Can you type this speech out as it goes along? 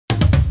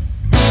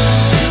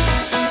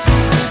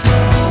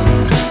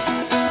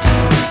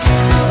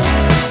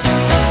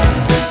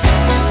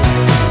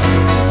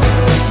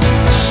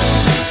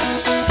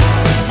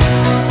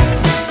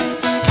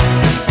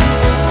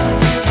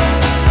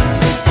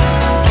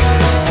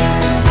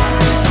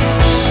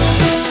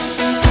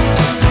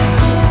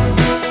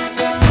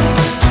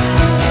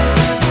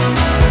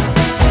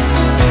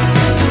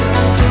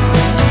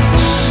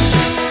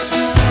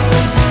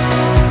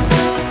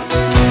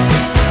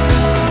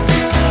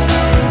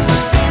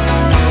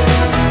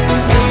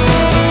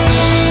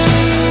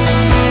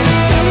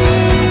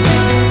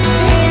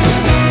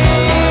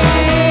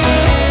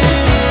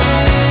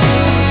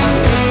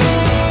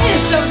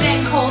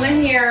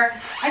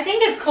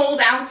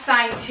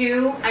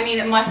I mean,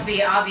 it must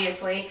be,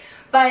 obviously.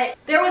 But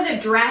there was a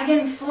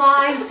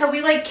dragonfly, so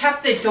we like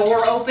kept the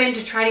door open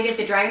to try to get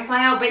the dragonfly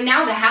out. But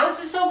now the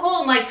house is so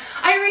cold, I'm like,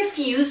 I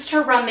refuse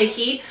to run the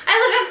heat. I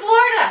live in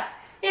Florida.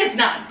 It's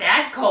not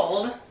that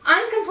cold.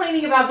 I'm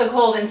complaining about the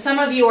cold, and some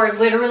of you are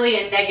literally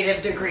in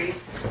negative degrees.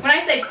 When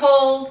I say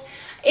cold,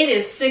 it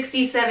is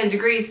 67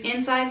 degrees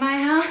inside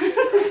my house.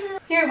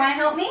 Here, wanna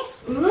help me?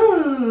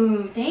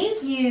 Ooh,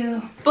 thank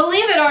you.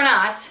 Believe it or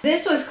not,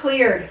 this was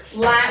cleared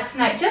last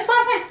night, just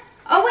last night.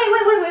 Oh,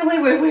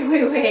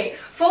 wait.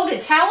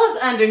 Folded towels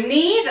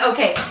underneath.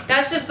 Okay,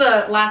 that's just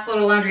the last load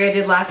of laundry I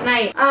did last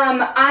night.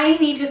 I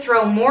need to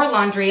throw more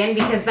laundry in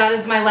because that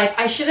is my life.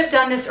 I should have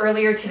done this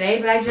earlier today,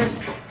 but I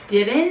just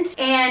didn't.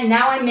 And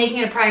now I'm making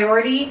it a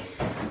priority.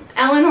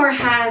 Eleanor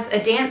has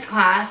a dance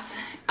class,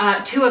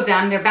 2 of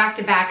them. They're back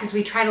to back because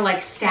we try to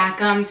like stack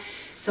them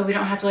so we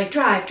don't have to like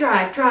drive.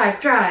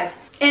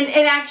 And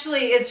it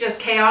actually is just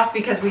chaos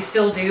because we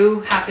still do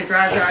have to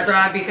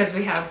drive because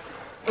we have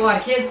a lot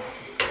of kids.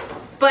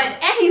 But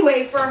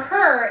anyway, for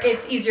her,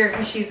 it's easier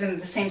because she's in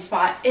the same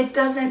spot. It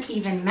doesn't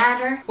even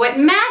matter. What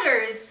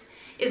matters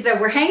is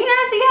that we're hanging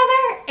out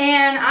together,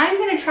 and I'm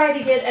gonna try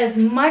to get as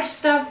much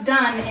stuff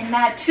done in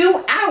that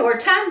 2-hour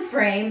time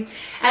frame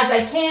as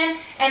I can,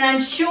 and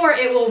I'm sure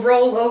it will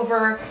roll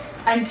over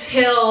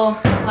until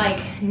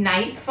like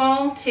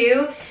nightfall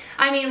too.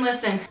 I mean,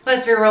 listen,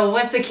 let's be real,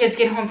 once the kids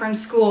get home from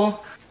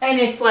school and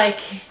it's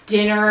like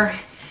dinner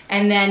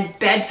and then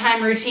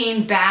bedtime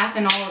routine, bath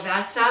and all of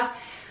that stuff,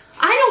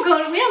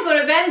 we don't go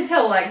to bed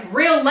until like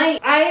real late.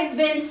 I've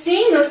been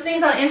seeing those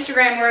things on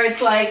Instagram where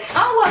it's like,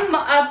 oh,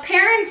 a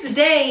parent's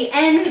day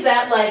ends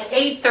at like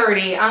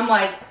 8:30. I'm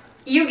like,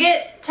 you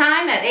get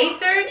time at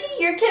 8:30?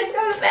 Your kids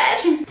go to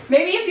bed?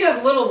 Maybe if you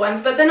have little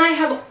ones, but then I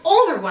have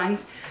older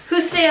ones who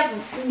stay up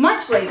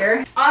much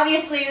later.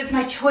 Obviously, it is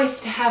my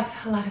choice to have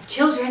a lot of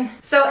children.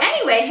 So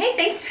anyway, hey,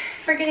 thanks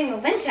for getting the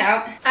lint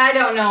out. I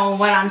don't know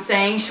what I'm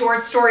saying.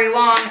 Short story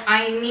long,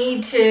 I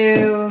need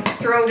to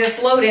throw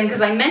this load in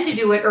because I meant to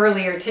do it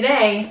earlier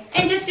today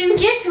and just didn't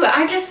get to it.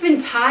 I've just been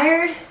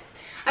tired.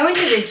 I went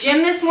to the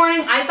gym this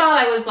morning. I thought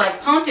I was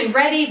like pumped and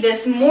ready.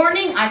 This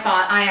morning, I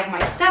thought I have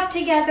my stuff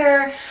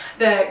together.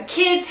 The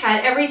kids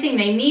had everything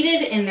they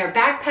needed in their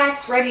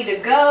backpacks ready to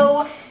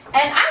go.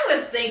 And I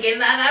was thinking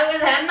that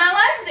I had my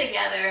life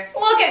together.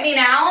 Look at me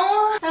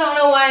now. I don't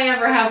know why I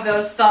ever have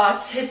those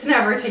thoughts. It's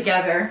never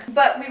together.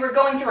 But we were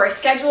going through our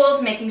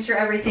schedules, making sure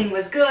everything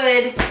was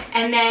good.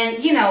 And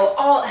then, you know,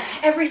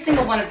 every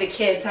single one of the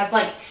kids has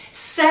like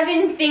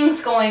 7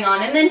 things going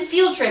on, and then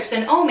field trips,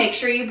 and oh, make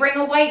sure you bring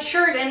a white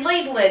shirt and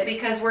label it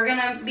because we're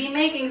gonna be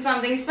making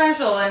something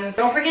special, and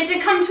don't forget to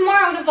come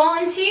tomorrow to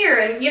volunteer,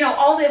 and you know,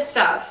 all this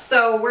stuff.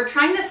 So we're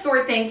trying to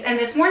sort things, and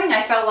this morning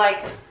I felt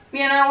like,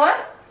 you know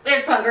what?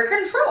 It's under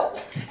control.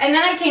 And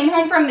then I came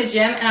home from the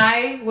gym and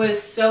I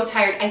was so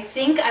tired. I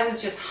think I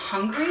was just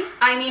hungry.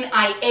 I mean,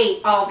 I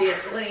ate,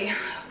 obviously,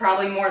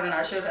 probably more than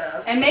I should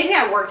have. And maybe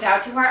I worked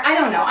out too hard. I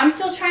don't know. I'm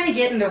still trying to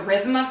get in the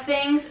rhythm of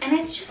things, and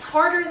it's just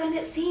harder than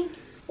it seems.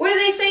 What do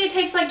they say? It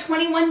takes like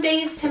 21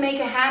 days to make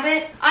a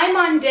habit. I'm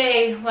on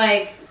day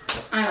like,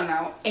 I don't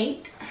know,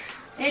 8.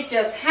 It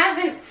just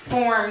hasn't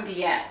formed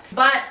yet,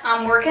 but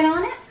I'm working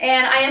on it.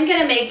 And I am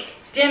gonna make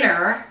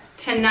dinner.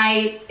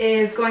 Tonight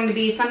is going to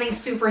be something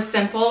super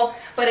simple,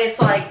 but it's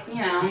like,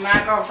 you know,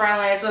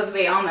 macro-friendly. It's supposed to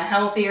be on the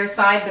healthier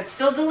side, but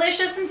still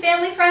delicious and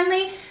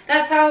family-friendly.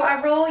 That's how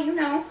I roll, you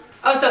know.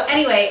 Oh, so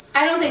anyway,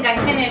 I don't think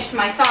I finished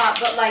my thought,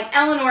 but like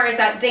Eleanor is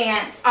at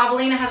dance,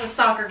 Avelina has a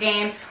soccer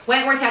game,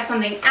 Wentworth had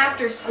something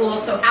after school,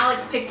 so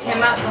Alex picked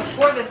him up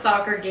before the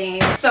soccer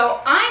game. So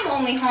I'm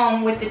only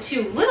home with the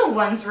 2 little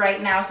ones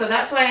right now, so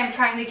that's why I'm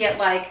trying to get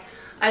like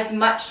as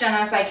much done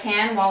as I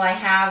can while I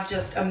have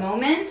just a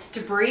moment to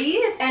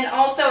breathe. And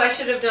also I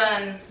should have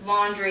done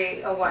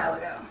laundry a while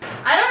ago.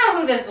 I don't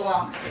know who this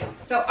belongs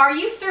to. So are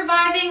you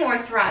surviving or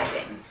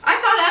thriving? I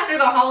thought after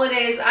the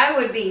holidays I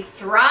would be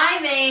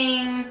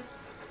thriving,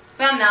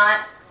 but I'm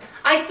not.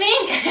 I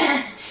think,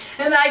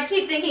 and I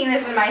keep thinking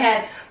this in my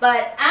head,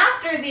 but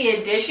after the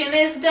addition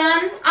is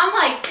done, I'm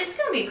like, it's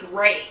gonna be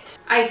great.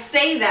 I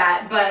say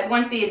that, but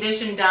once the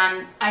addition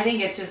done, I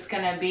think it's just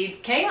gonna be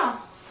chaos.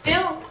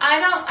 Still,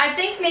 I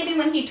think maybe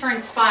when he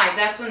turns 5,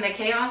 that's when the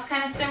chaos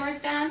kind of simmers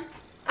down.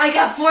 I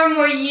got 4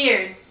 more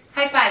years.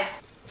 High five.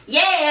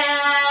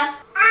 Yeah!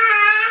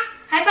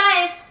 High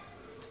five.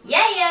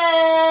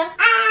 Yeah!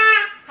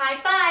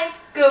 High five.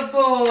 Good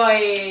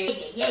boy.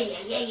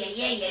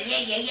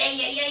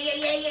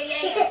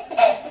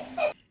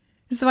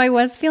 So I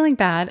was feeling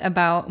bad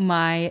about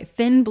my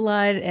thin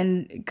blood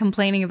and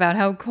complaining about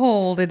how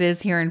cold it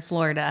is here in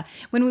Florida.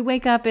 When we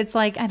wake up, it's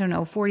like, I don't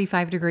know,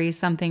 45 degrees,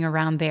 something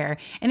around there.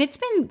 And it's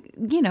been,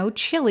 you know,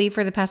 chilly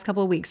for the past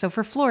couple of weeks. So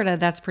for Florida,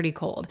 that's pretty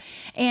cold.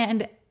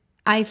 And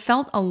I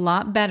felt a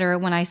lot better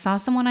when I saw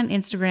someone on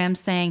Instagram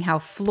saying how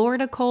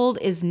Florida cold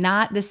is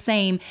not the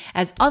same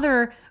as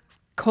other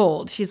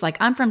cold. She's like,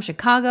 I'm from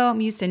Chicago.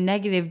 I'm used to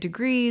negative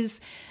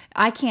degrees.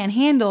 I can't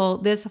handle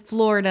this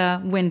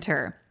Florida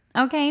winter.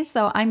 Okay,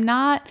 so I'm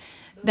not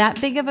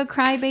that big of a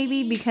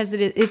crybaby because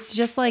it's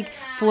just like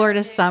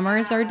Florida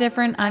summers are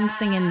different. I'm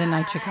singing The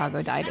Night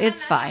Chicago Died.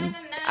 It's fine.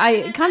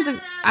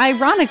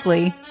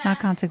 Ironically, not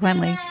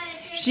consequently,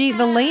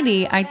 the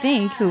lady, I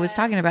think, who was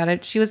talking about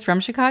it, she was from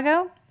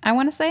Chicago, I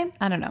want to say.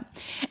 I don't know.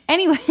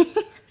 Anyway,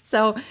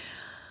 so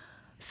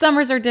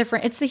summers are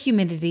different. It's the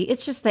humidity.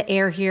 It's just the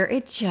air here.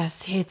 It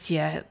just hits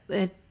you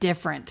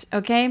different,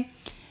 okay?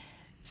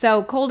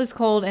 So cold is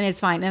cold and it's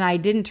fine. And I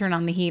didn't turn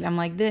on the heat. I'm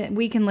like,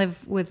 we can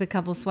live with a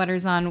couple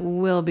sweaters on.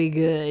 We'll be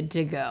good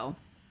to go.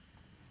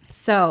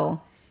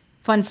 So,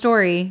 fun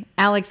story.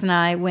 Alex and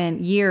I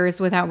went years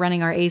without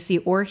running our AC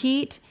or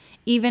heat,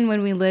 even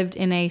when we lived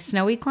in a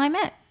snowy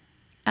climate.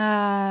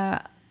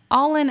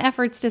 All in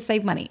efforts to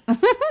save money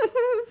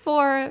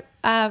for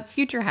a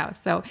future house.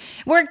 So,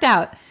 it worked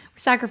out. We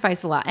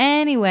sacrificed a lot.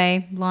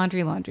 Anyway,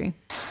 laundry. All right,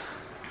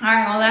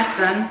 well, that's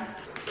done.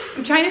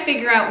 I'm trying to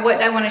figure out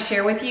what I want to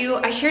share with you.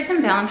 I shared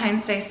some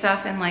Valentine's Day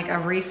stuff in like a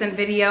recent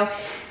video,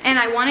 and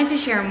I wanted to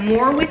share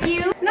more with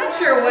you. Not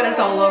sure what is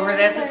all over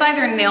this. It's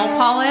either nail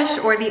polish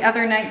or the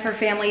other night for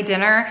family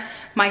dinner,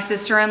 my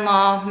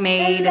sister-in-law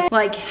made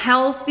like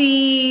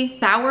healthy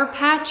Sour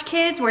Patch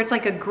Kids, where it's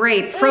like a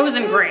grape,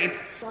 frozen grape,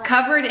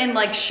 covered in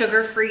like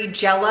sugar-free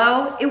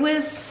Jell-O. It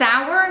was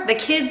sour. The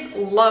kids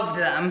loved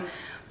them,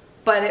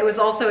 but it was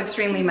also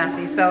extremely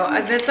messy. So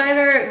it's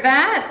either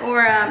that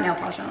or nail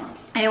polish. I don't know.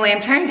 Anyway,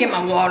 I'm trying to get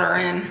my water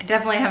in. I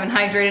definitely haven't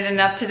hydrated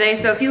enough today.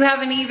 So if you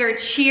haven't either,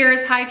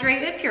 cheers,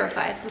 hydrate. It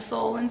purifies the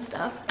soul and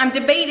stuff. I'm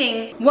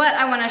debating what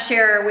I want to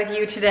share with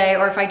you today,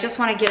 or if I just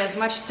want to get as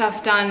much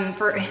stuff done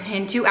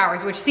in 2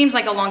 hours, which seems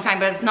like a long time,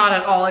 but it's not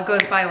at all. It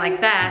goes by like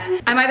that.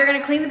 I'm either going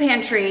to clean the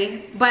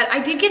pantry, but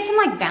I did get some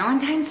like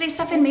Valentine's Day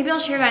stuff in. Maybe I'll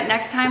share that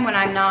next time when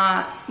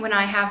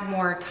I have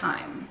more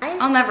time.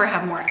 I'll never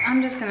have more.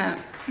 I'm just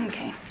gonna,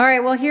 okay. All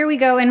right, well, here we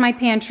go in my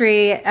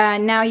pantry.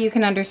 Now you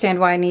can understand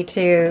why I need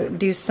to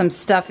do some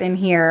stuff in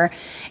here.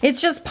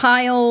 It's just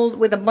piled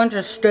with a bunch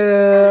of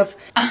stuff.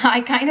 I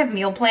kind of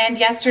meal planned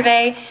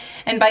yesterday.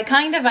 And by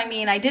kind of, I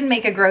mean, I didn't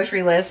make a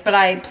grocery list, but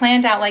I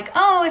planned out like,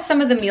 oh, some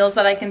of the meals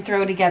that I can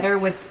throw together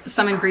with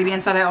some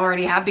ingredients that I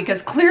already have,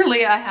 because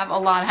clearly I have a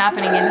lot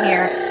happening in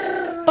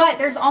here. But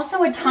there's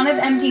also a ton of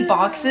empty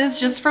boxes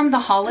just from the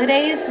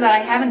holidays that I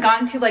haven't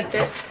gotten to, like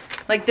this.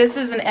 Like this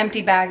is an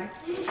empty bag.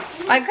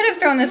 I could have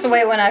thrown this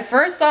away when I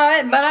first saw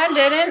it, but I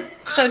didn't.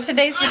 So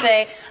today's the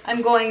day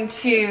I'm going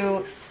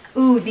to,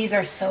 ooh, these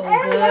are so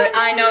good.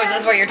 I know, is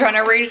this what you're trying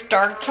to reach?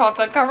 Dark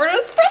chocolate covered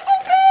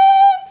espresso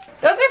beans.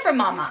 Those are from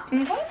Mama.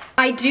 Okay.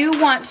 I do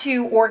want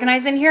to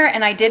organize in here,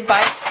 and I did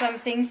buy some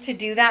things to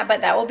do that, but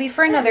that will be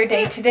for another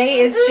day. Today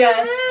is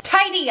just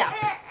tidy up.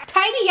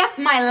 Tidy up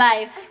my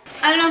life.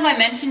 I don't know if I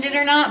mentioned it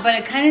or not, but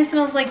it kind of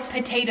smells like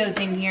potatoes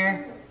in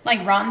here.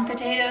 Like rotten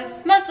potatoes.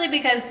 Mostly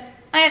because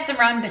I have some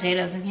rotten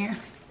potatoes in here.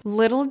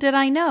 Little did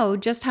I know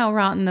just how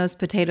rotten those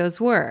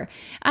potatoes were.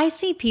 I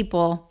see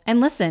people,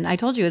 and listen, I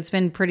told you it's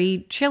been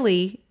pretty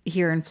chilly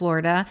here in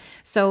Florida,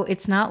 so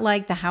it's not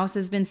like the house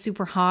has been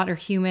super hot or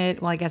humid.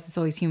 Well, I guess it's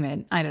always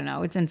humid. I don't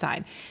know. It's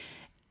inside.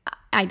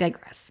 I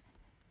digress.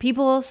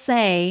 People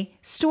say,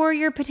 store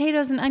your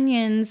potatoes and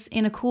onions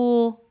in a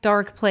cool,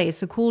 dark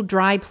place, a cool,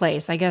 dry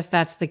place. I guess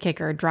that's the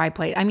kicker, dry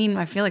place. I mean,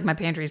 I feel like my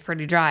pantry is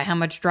pretty dry. How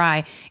much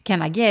dry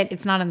can I get?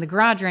 It's not in the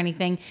garage or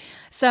anything.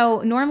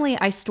 So normally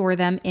I store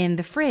them in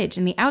the fridge,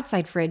 in the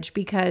outside fridge,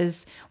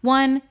 because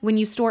one, when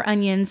you store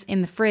onions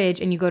in the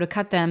fridge and you go to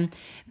cut them,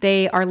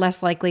 they are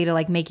less likely to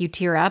like make you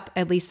tear up.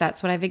 At least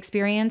that's what I've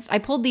experienced. I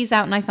pulled these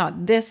out and I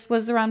thought this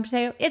was the rotten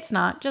potato. It's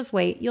not. Just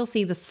wait. You'll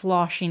see the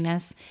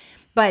sloshiness.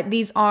 But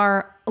these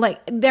are like,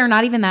 they're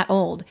not even that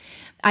old.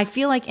 I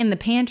feel like in the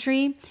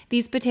pantry,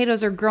 these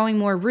potatoes are growing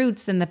more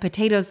roots than the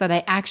potatoes that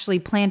I actually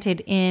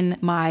planted in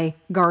my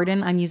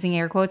garden. I'm using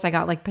air quotes. I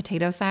got like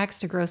potato sacks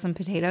to grow some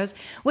potatoes,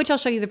 which I'll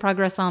show you the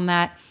progress on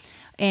that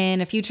in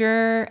a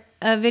future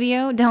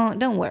video.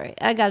 Don't worry.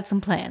 I got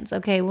some plans.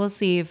 Okay, we'll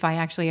see if I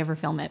actually ever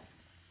film it.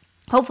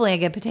 Hopefully I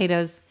get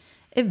potatoes.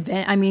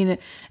 I mean,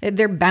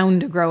 they're bound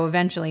to grow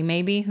eventually,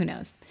 maybe. Who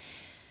knows?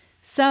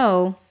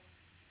 So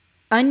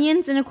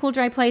onions in a cool,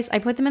 dry place, I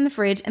put them in the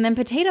fridge. And then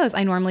potatoes,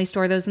 I normally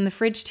store those in the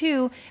fridge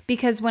too,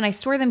 because when I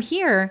store them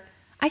here,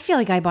 I feel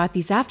like I bought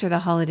these after the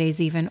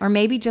holidays even, or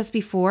maybe just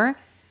before.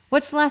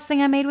 What's the last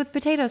thing I made with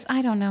potatoes?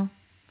 I don't know.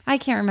 I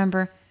can't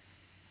remember.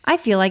 I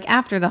feel like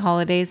after the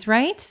holidays,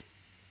 right?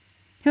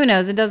 Who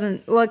knows? It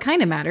doesn't, well, it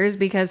kind of matters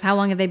because how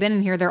long have they been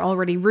in here? They're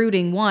already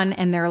rooting, one,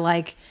 and they're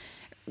like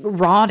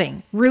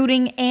rotting,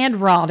 rooting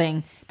and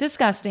rotting.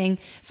 Disgusting.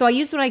 So I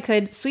used what I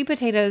could. Sweet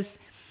potatoes.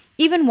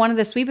 Even one of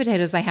the sweet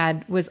potatoes I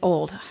had was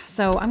old.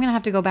 So I'm going to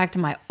have to go back to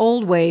my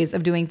old ways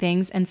of doing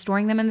things and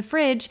storing them in the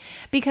fridge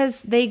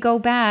because they go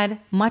bad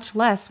much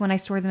less when I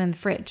store them in the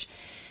fridge.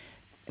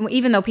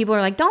 Even though people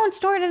are like, don't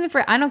store it in the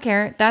fridge. I don't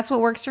care. That's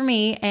what works for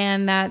me.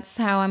 And that's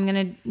how I'm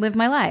going to live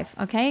my life.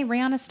 Okay?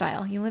 Rihanna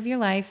style. You live your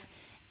life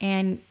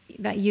and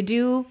that you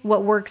do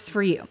what works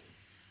for you.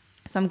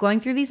 So I'm going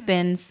through these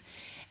bins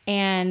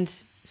and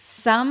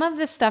some of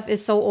the stuff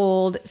is so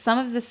old. Some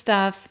of the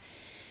stuff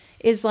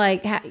is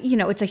like, you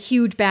know, it's a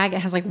huge bag. It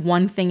has like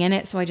one thing in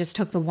it. So I just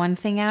took the one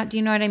thing out. Do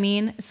you know what I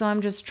mean? So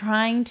I'm just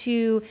trying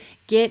to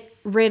get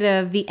rid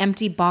of the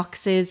empty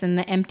boxes and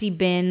the empty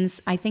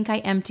bins. I think I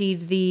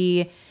emptied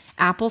the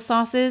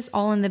applesauces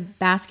all in the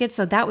basket.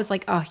 So that was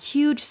like a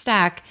huge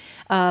stack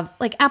of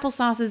like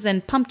applesauces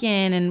and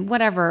pumpkin and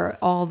whatever,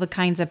 all the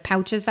kinds of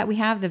pouches that we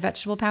have, the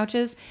vegetable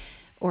pouches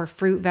or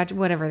fruit,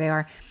 whatever they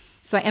are.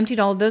 So I emptied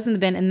all of those in the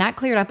bin, and that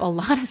cleared up a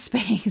lot of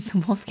space.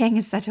 Wolfgang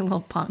is such a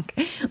little punk.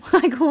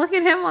 Like, look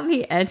at him on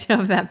the edge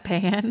of that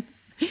pan.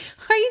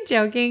 Are you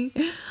joking?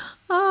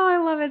 Oh, I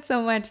love it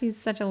so much. He's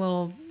such a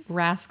little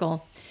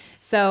rascal.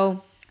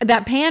 So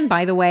that pan,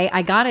 by the way,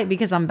 I got it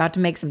because I'm about to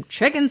make some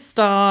chicken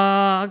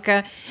stock.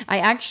 I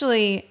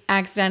actually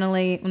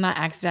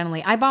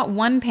I bought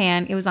one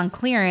pan. It was on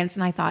clearance,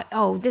 and I thought,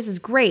 oh, this is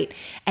great.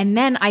 And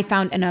then I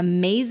found an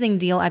amazing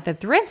deal at the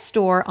thrift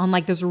store on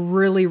like this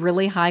really,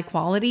 really high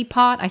quality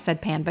pot. I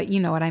said pan, but you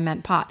know what I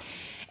meant, pot.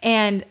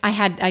 And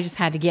I just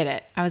had to get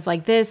it. I was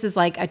like, this is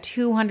like a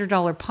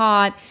 $200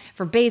 pot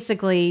for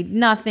basically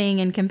nothing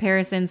in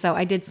comparison. So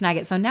I did snag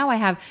it. So now I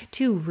have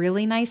two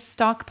really nice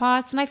stock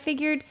pots, and I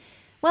figured,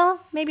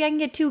 well, maybe I can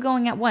get two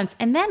going at once.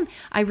 And then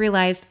I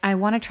realized I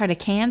want to try to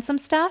can some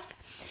stuff.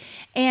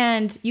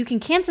 And you can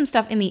can some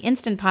stuff in the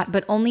Instant Pot,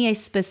 but only a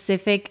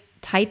specific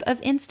type of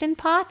Instant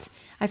Pot.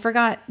 I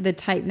forgot the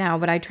type now,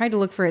 but I tried to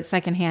look for it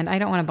secondhand. I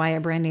don't want to buy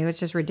it brand new. It's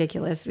just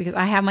ridiculous because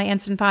I have my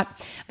Instant Pot,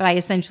 but I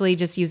essentially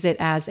just use it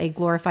as a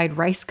glorified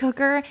rice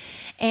cooker.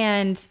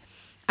 And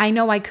I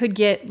know I could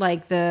get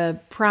like the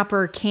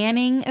proper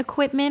canning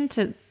equipment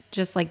to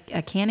just like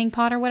a canning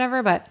pot or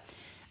whatever, but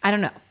I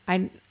don't know.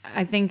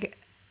 I think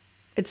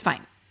it's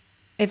fine.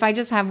 If I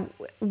just have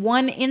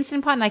one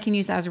Instant Pot and I can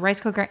use that as a rice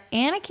cooker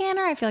and a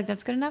canner, I feel like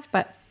that's good enough,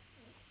 but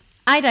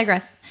I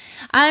digress.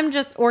 I'm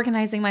just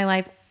organizing my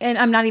life, and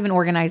I'm not even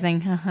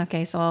organizing.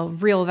 Okay, so I'll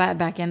reel that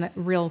back in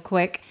real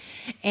quick.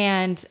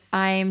 And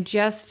I'm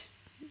just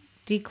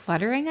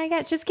decluttering, I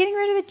guess, just getting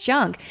rid of the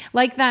junk.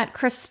 Like that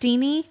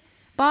crostini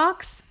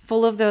box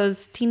full of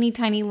those teeny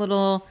tiny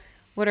little,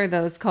 what are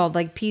those called?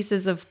 Like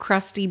pieces of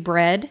crusty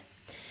bread.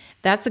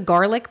 That's a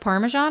garlic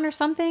parmesan or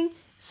something.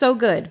 So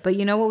good. But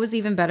you know what was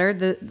even better?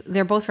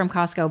 They're both from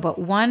Costco, but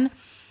one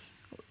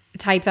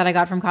type that I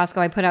got from Costco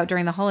I put out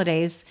during the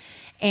holidays,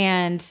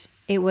 and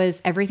it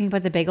was everything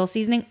but the bagel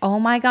seasoning. Oh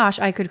my gosh,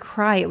 I could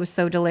cry. It was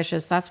so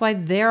delicious. That's why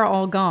they're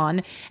all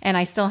gone, and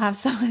I still have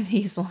some of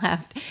these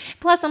left.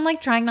 Plus, I'm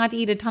like trying not to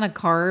eat a ton of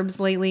carbs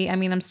lately. I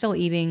mean, I'm still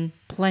eating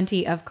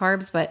plenty of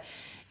carbs, but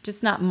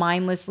just not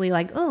mindlessly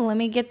like, oh, let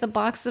me get the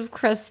box of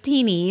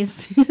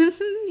crostinis,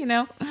 you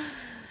know?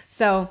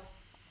 So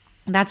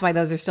that's why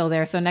those are still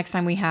there. So next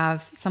time we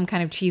have some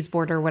kind of cheese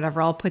board or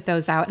whatever, I'll put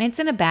those out. And it's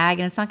in a bag,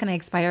 and it's not going to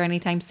expire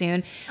anytime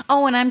soon.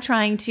 Oh, and I'm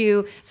trying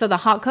to, so the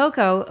hot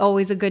cocoa,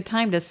 always a good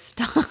time to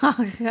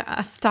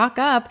stock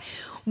up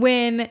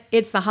when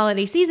it's the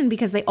holiday season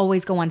because they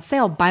always go on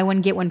sale. Buy one,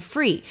 get one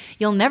free.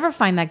 You'll never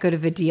find that good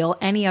of a deal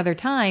any other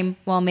time.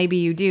 Well, maybe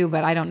you do,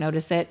 but I don't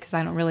notice it because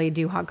I don't really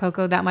do hot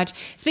cocoa that much.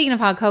 Speaking of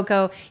hot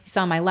cocoa, you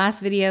saw in my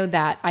last video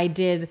that I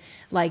did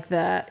like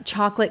the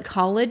chocolate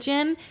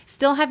collagen.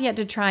 Still have yet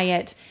to try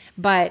it,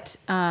 but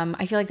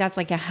I feel like that's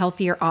like a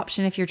healthier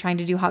option if you're trying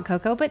to do hot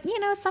cocoa. But you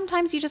know,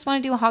 sometimes you just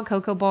want to do a hot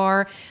cocoa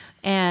bar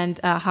and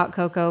a hot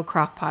cocoa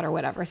crock pot or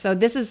whatever. So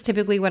this is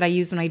typically what I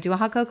use when I do a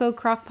hot cocoa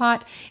crock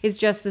pot, is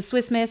just the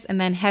Swiss Miss and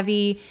then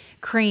heavy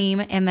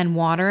cream and then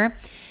water.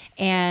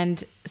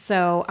 And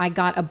so I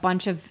got a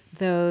bunch of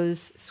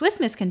those Swiss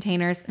Miss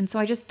containers, and so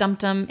I just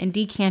dumped them and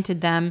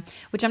decanted them,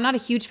 which I'm not a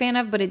huge fan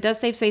of, but it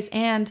does save space.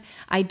 And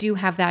I do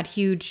have that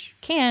huge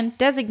can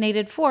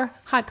designated for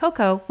hot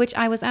cocoa, which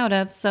I was out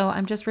of. So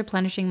I'm just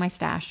replenishing my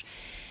stash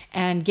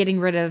and getting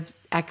rid of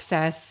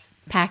excess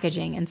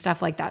packaging and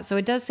stuff like that. So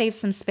it does save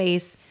some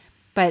space,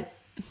 but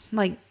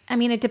like, I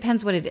mean, it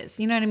depends what it is.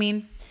 You know what I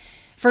mean?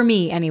 For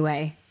me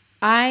anyway,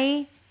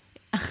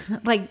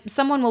 like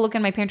someone will look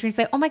in my pantry and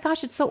say, oh my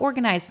gosh, it's so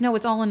organized. No,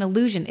 it's all an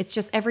illusion. It's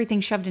just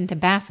everything shoved into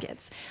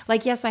baskets.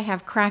 Like, yes, I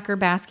have cracker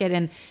basket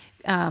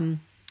and,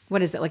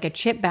 what is it? Like a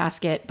chip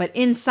basket, but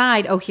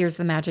inside, oh, here's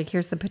the magic.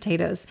 Here's the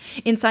potatoes.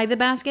 Inside the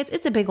baskets,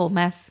 it's a big old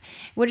mess.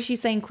 What is she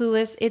saying?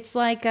 Clueless. It's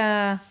like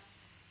a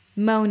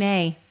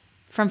Monet.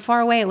 From far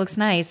away, it looks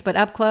nice, but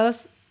up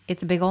close,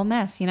 it's a big old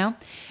mess, you know?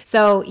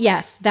 So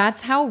yes,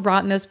 that's how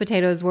rotten those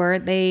potatoes were.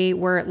 They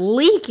were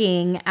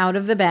leaking out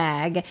of the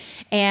bag.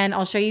 And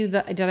I'll show you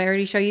did I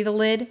already show you the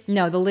lid?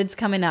 No, the lid's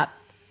coming up.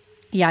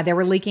 Yeah, they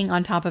were leaking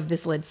on top of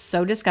this lid.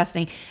 So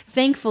disgusting.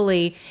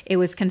 Thankfully, it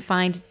was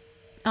confined.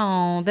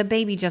 Oh, the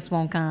baby just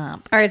woke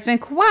up. All right, it's been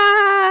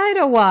quite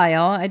a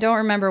while. I don't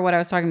remember what I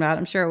was talking about.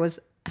 I'm sure it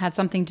had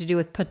something to do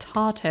with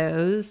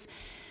potatoes.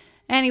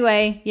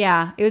 Anyway,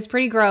 yeah, it was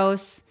pretty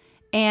gross.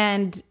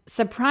 And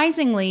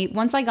surprisingly,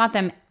 once I got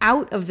them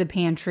out of the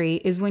pantry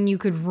is when you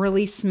could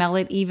really smell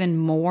it even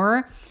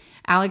more.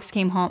 Alex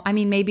came home. I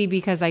mean, maybe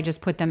because I just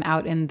put them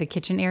out in the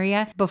kitchen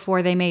area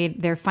before they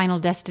made their final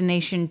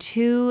destination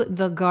to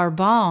the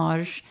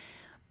garbage.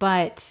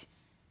 But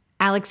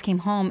Alex came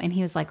home and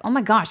he was like, oh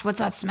my gosh, what's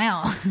that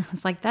smell? I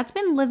was like, that's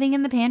been living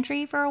in the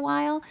pantry for a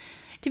while.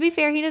 To be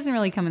fair, he doesn't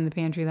really come in the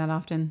pantry that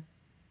often.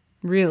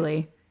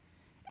 Really.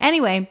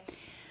 Anyway,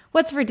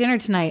 what's for dinner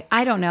tonight?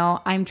 I don't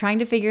know. I'm trying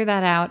to figure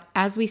that out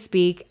as we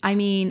speak. I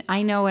mean,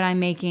 I know what I'm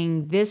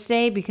making this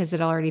day because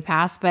it already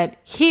passed, but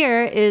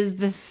here is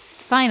the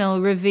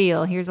final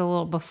reveal. Here's a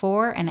little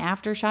before and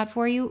after shot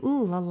for you.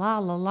 Ooh, la la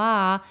la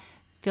la.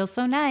 Feels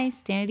so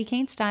nice, Danity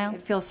Kane style.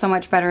 It feels so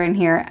much better in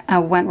here.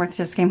 Wentworth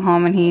just came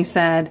home and he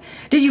said,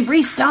 did you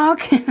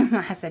restock?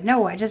 I said,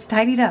 no, I just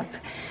tidied up.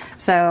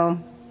 So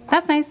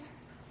that's nice.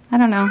 I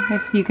don't know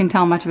if you can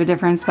tell much of a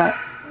difference, but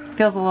it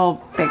feels a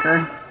little bigger,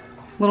 a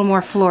little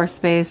more floor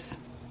space.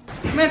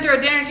 I'm gonna throw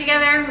dinner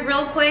together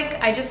real quick.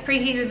 I just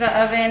preheated the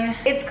oven.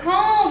 It's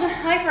called,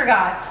 I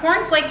forgot,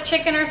 cornflake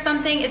chicken or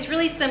something. It's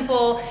really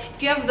simple.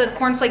 If you have the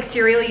cornflake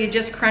cereal, you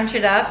just crunch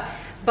it up.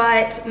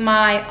 But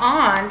my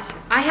aunt,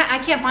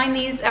 I can't find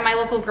these at my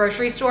local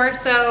grocery store,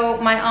 so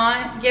my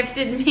aunt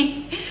gifted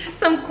me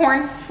some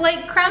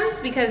cornflake crumbs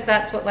because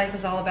that's what life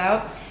is all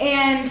about.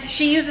 And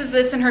she uses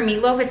this in her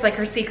meatloaf. It's like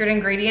her secret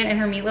ingredient in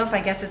her meatloaf.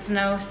 I guess it's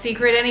no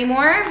secret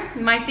anymore.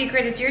 My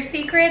secret is your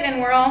secret,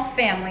 and we're all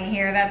family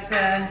here. That's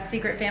the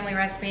secret family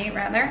recipe,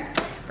 rather.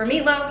 For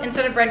meatloaf,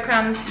 instead of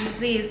breadcrumbs, use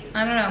these.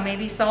 I don't know,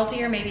 maybe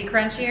saltier, maybe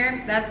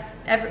crunchier.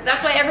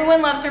 That's why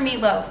everyone loves her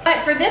meatloaf.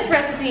 But for this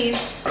recipe,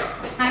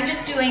 I'm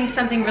just doing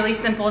something really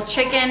simple.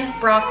 Chicken,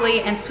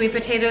 broccoli, and sweet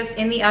potatoes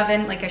in the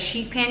oven, like a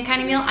sheet pan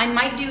kind of meal. I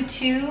might do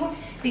 2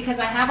 because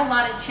I have a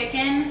lot of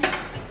chicken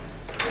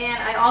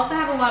and I also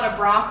have a lot of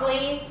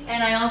broccoli,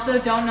 and I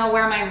also don't know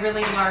where my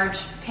really large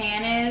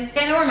pan is.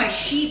 I know where my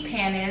sheet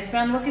pan is, but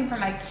I'm looking for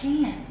my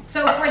pan.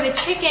 So for the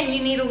chicken,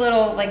 you need a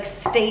little like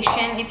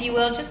station, if you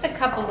will, just a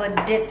couple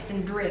of dips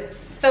and drips.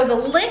 So the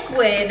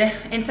liquid,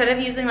 instead of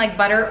using like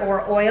butter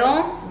or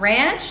oil,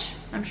 ranch,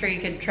 I'm sure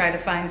you could try to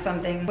find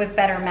something with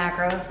better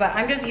macros, but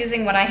I'm just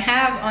using what I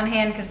have on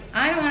hand because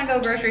I don't want to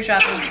go grocery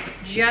shopping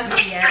just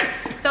yet.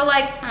 So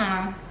like,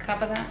 I don't know, a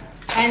cup of that.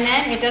 And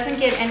then it doesn't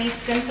get any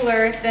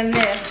simpler than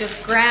this.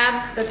 Just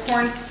grab the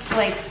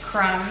cornflake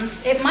crumbs.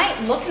 It might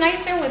look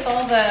nicer with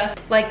all the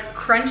like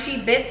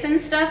crunchy bits and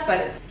stuff, but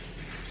it's,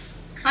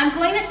 I'm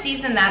going to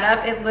season that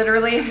up. It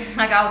literally,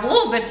 I got a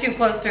little bit too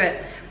close to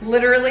it.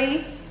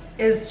 Literally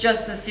is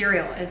just the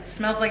cereal. It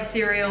smells like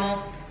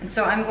cereal. And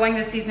so I'm going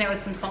to season it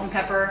with some salt and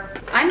pepper.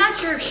 I'm not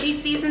sure if she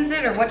seasons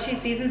it or what she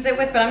seasons it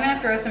with, but I'm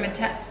gonna throw some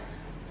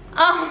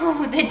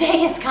oh, the day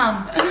has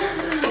come.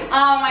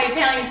 Oh, my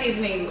Italian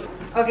seasoning.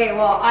 Okay,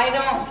 well, I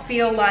don't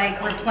feel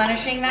like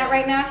replenishing that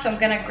right now, so I'm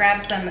gonna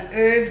grab some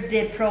herbes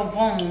de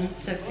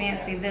Provence to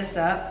fancy this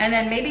up. And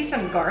then maybe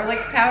some garlic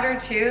powder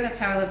too. That's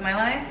how I live my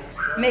life.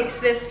 Mix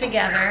this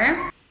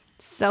together.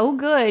 So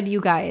good, you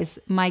guys.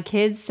 My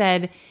kids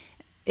said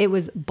it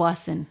was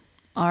bussin'.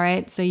 All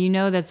right, so you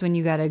know that's when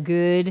you got a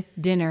good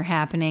dinner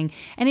happening.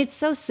 And it's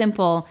so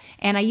simple.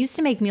 And I used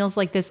to make meals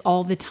like this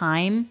all the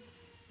time.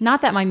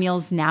 Not that my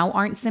meals now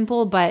aren't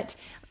simple, but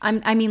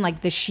I mean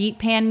like the sheet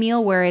pan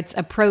meal where it's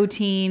a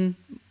protein,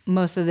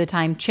 most of the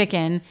time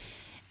chicken,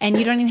 and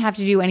you don't even have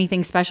to do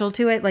anything special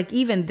to it. Like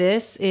even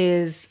this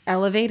is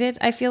elevated,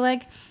 I feel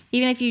like.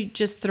 Even if you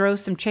just throw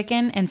some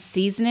chicken and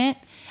season it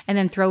and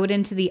then throw it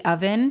into the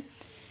oven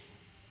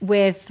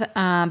with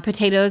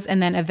potatoes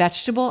and then a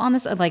vegetable on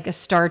this, like a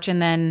starch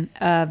and then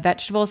a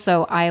vegetable.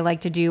 So I like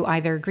to do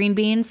either green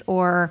beans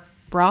or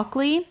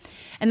broccoli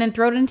and then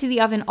throw it into the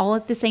oven all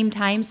at the same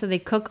time. So they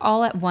cook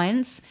all at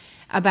once,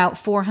 about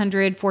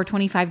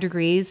 425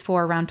 degrees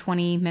for around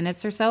 20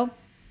 minutes or so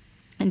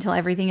until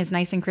everything is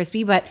nice and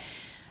crispy. But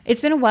it's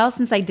been a while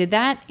since I did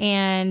that,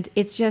 and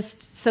it's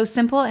just so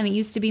simple, and it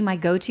used to be my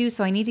go-to.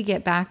 So I need to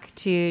get back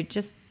to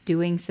just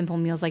doing simple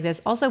meals like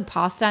this. Also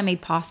pasta, I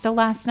made pasta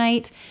last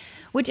night,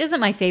 which isn't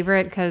my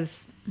favorite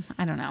because,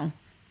 I don't know,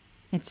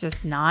 it's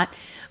just not.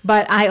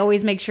 But I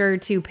always make sure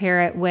to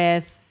pair it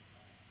with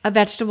a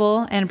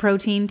vegetable and a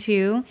protein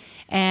too.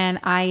 And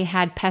I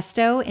had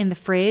pesto in the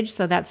fridge,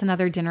 so that's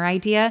another dinner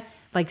idea.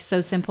 Like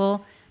so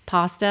simple,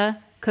 pasta,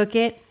 cook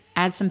it,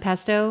 add some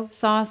pesto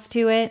sauce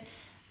to it.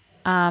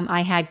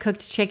 I had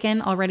cooked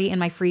chicken already in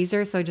my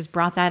freezer, so I just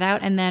brought that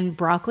out. And then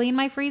broccoli in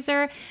my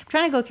freezer. I'm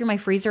trying to go through my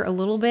freezer a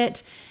little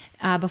bit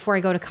before I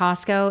go to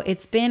Costco.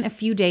 It's been a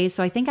few days,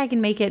 so I think I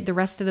can make it the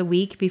rest of the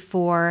week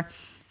before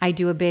I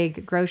do a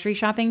big grocery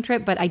shopping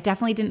trip. But I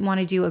definitely didn't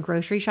want to do a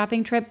grocery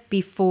shopping trip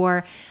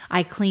before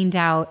I cleaned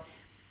out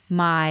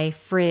my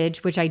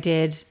fridge, which I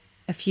did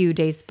a few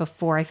days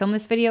before I filmed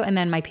this video. And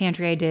then my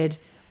pantry I did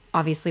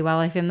obviously while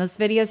I filmed this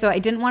video. So I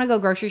didn't want to go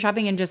grocery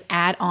shopping and just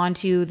add on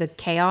to the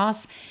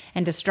chaos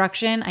and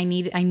destruction. I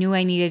knew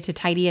I needed to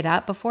tidy it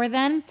up before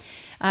then.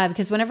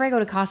 Because whenever I go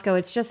to Costco,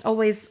 it's just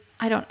always,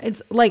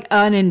 it's like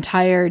an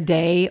entire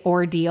day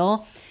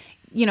ordeal,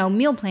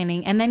 meal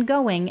planning and then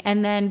going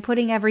and then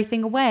putting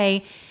everything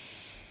away.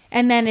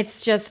 And then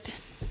it's just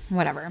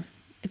whatever.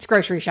 It's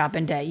grocery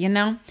shopping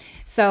day,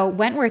 So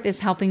Wentworth is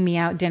helping me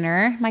out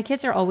dinner. My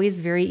kids are always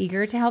very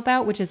eager to help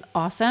out, which is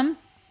awesome,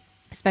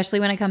 especially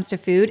when it comes to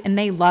food. And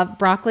they love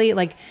broccoli.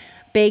 Like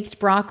baked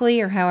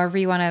broccoli, or however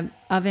you want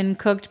to oven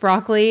cooked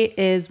broccoli,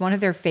 is one of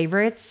their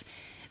favorites.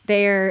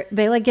 They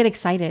like get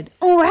excited.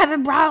 Oh, we're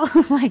having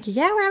broccoli. I'm like,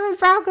 yeah, we're having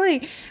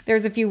broccoli.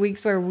 There's a few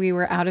weeks where we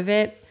were out of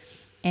it,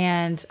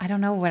 and I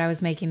don't know what I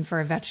was making for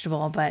a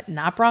vegetable, but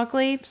not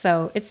broccoli.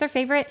 So it's their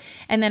favorite.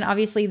 And then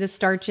obviously the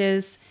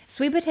starches.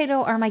 Sweet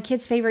potato are my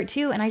kids' favorite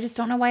too, and I just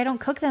don't know why I don't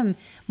cook them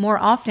more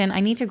often. I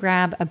need to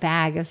grab a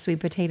bag of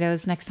sweet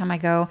potatoes next time I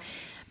go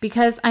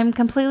because I'm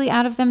completely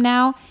out of them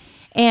now.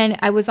 And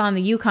I was on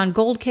the Yukon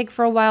Gold kick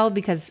for a while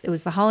because it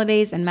was the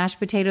holidays and mashed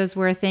potatoes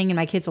were a thing, and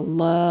my kids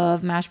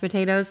love mashed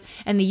potatoes.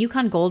 And the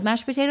Yukon Gold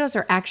mashed potatoes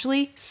are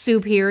actually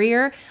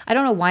superior. I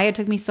don't know why it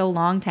took me so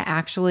long to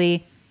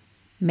actually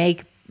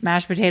make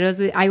mashed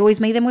potatoes. I always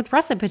made them with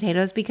russet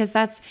potatoes because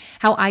that's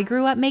how I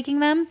grew up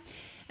making them.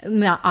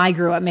 Not I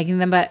grew up making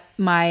them, but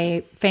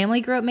my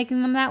family grew up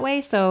making them that way.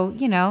 So,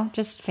 you know,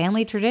 just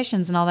family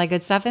traditions and all that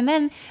good stuff. And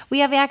then we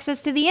have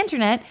access to the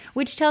internet,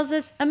 which tells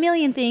us a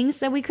million things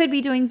that we could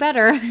be doing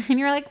better. And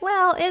you're like,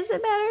 well, is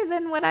it better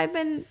than what I've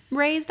been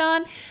raised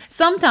on?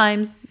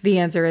 Sometimes the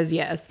answer is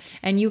yes.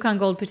 And Yukon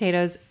Gold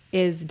potatoes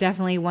is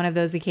definitely one of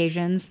those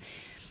occasions.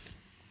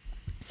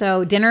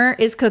 So dinner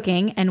is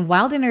cooking. And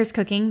while dinner is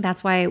cooking,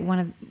 that's why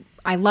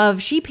I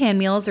love sheet pan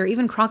meals or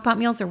even crock pot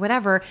meals or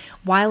whatever.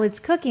 While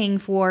it's cooking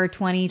for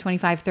 20,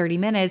 25, 30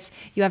 minutes,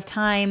 you have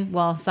time.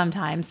 Well,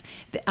 sometimes.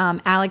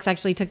 Alex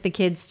actually took the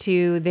kids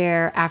to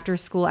their after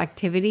school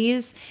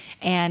activities.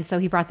 And so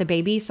he brought the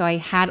baby. So I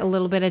had a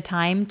little bit of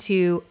time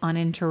to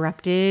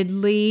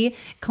uninterruptedly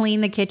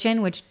clean the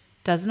kitchen, which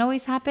doesn't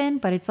always happen,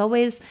 but it's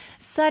always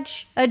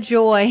such a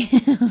joy,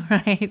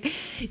 right?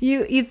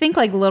 You think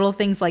like little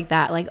things like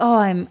that, like, oh,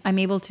 I'm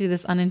able to do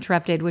this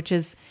uninterrupted, which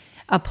is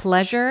a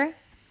pleasure.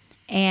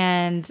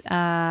 And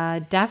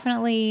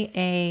definitely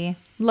a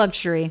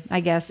luxury,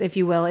 I guess, if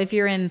you will, if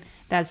you're in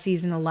that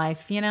season of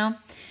life, you know?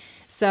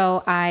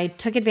 So I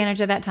took advantage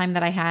of that time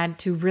that I had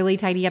to really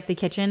tidy up the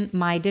kitchen.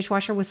 My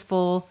dishwasher was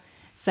full,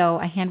 so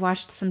I hand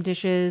washed some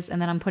dishes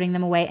and then I'm putting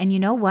them away. And you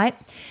know what?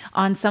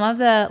 On some of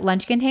the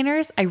lunch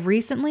containers, I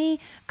recently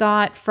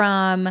got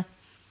from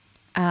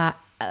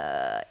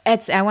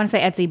Etsy. I want to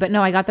say Etsy, but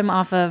no, I got them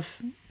off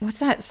of, what's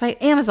that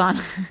site? Amazon.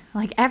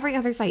 Like every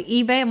other site.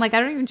 eBay. I'm like, I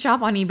don't even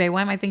shop on eBay.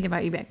 Why am I thinking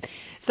about eBay?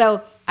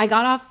 So I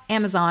got off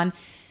Amazon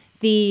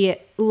the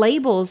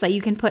labels that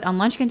you can put on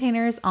lunch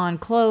containers, on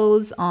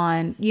clothes,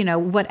 on, you know,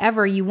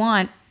 whatever you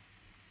want.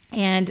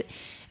 And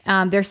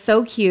they're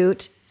so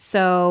cute.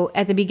 So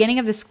at the beginning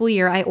of the school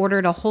year, I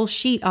ordered a whole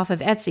sheet off of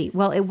Etsy.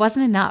 Well, it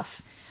wasn't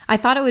enough. I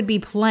thought it would be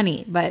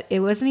plenty, but it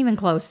wasn't even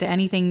close to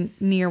anything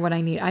near what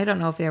I need. I don't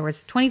know if there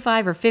was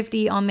 25 or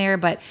 50 on there,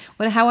 but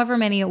however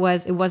many it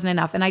wasn't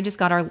enough. And I just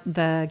got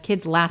the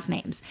kids' last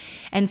names.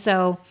 And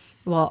so,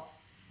 well,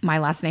 my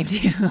last name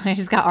too. I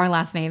just got our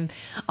last name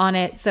on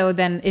it. So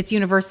then it's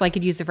universal. I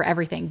could use it for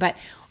everything. But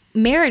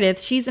Meredith,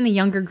 she's in a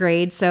younger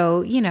grade.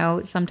 So, you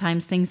know,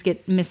 sometimes things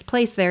get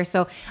misplaced there.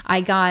 So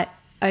I got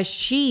a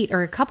sheet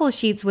or a couple of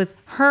sheets with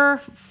her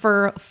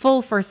for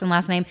full first and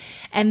last name.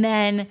 And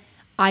then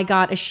I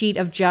got a sheet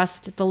of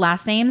just the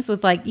last names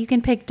with, like, you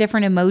can pick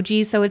different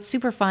emojis. So it's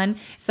super fun.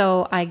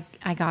 So I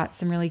got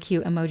some really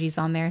cute emojis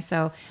on there.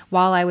 So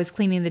while I was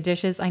cleaning the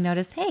dishes, I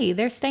noticed, hey,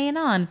 they're staying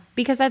on,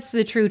 because that's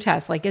the true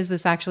test. Like, is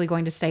this actually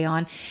going to stay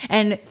on?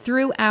 And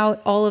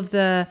throughout all of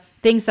the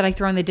things that I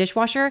throw in the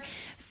dishwasher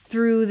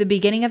through the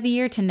beginning of the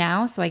year to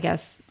now, so I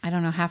guess, I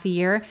don't know, half a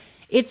year,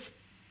 it's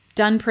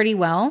done pretty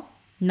well.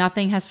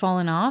 Nothing has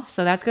fallen off,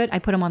 so that's good. I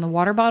put them on the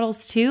water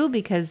bottles too,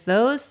 because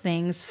those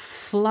things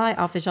fly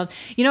off the shelf.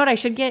 You know what? I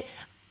should get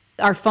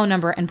our phone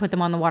number and put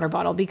them on the water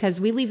bottle, because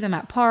we leave them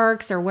at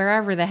parks or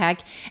wherever the heck.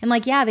 And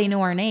like, yeah, they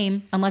know our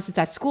name. Unless it's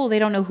at school, they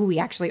don't know who we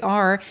actually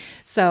are.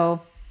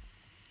 So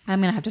I'm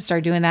going to have to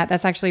start doing that.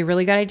 That's actually a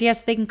really good idea,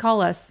 so they can call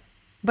us.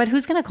 But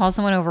who's going to call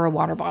someone over a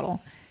water bottle?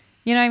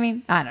 You know what I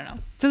mean? I don't know.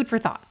 Food for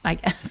thought, I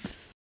guess.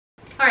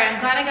 All right,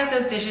 I'm glad I got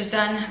those dishes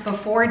done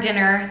before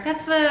dinner.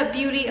 That's the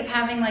beauty of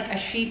having like a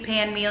sheet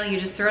pan meal. You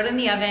just throw it in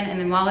the oven, and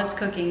then while it's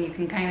cooking, you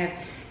can kind of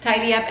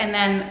tidy up, and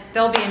then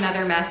there'll be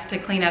another mess to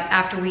clean up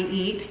after we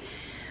eat.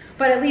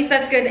 But at least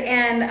that's good.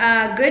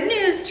 And good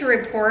news to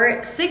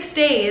report, 6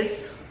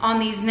 days on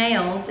these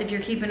nails, if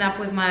you're keeping up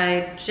with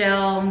my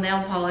gel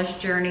nail polish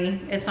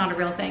journey. It's not a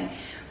real thing.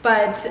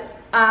 But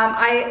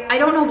I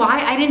don't know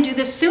why I didn't do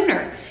this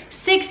sooner.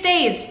 6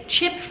 days,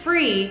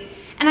 chip-free.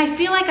 And I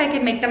feel like I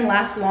could make them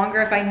last longer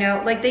if I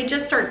know, like, they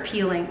just start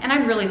peeling. And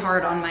I'm really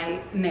hard on my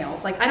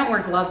nails. Like, I don't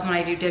wear gloves when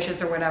I do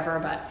dishes or whatever,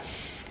 but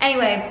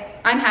anyway,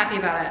 I'm happy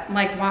about it.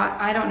 Like, why?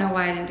 I don't know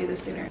why I didn't do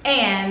this sooner.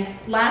 And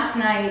last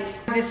night,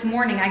 this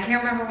morning, I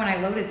can't remember when I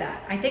loaded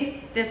that. I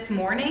think this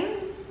morning?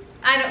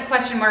 I don't,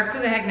 question mark, who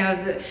the heck knows?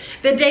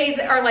 The days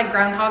are like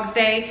Groundhog's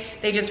Day.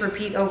 They just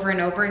repeat over and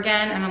over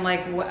again. And I'm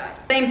like, what?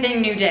 Same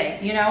thing, new day,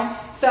 you know?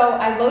 So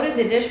I loaded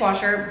the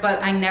dishwasher,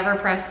 but I never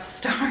pressed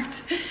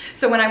start.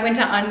 So when I went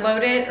to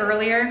unload it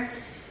earlier,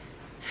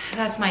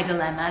 that's my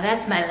dilemma.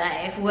 That's my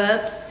life.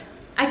 Whoops.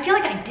 I feel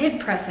like I did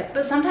press it,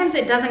 but sometimes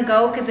it doesn't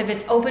go because if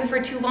it's open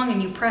for too long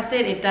and you press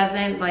it, it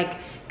doesn't like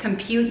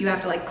compute. You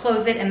have to like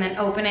close it and then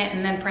open it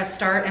and then press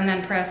start and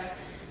then press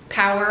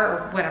power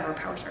or whatever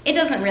power start. It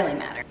doesn't really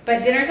matter.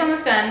 But dinner's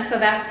almost done, so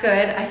that's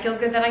good. I feel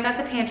good that I got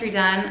the pantry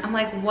done. I'm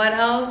like, what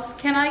else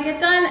can I get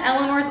done?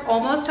 Eleanor's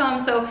almost home,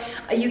 so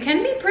you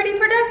can be pretty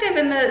productive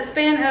in the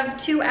span of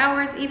 2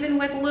 hours, even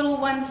with little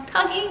ones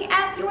tugging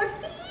at your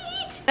feet.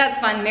 That's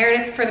fun.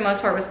 Meredith, for the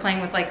most part, was playing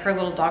with like her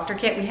little doctor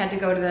kit. We had to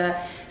go to the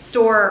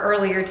store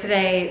earlier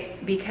today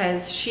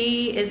because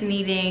she is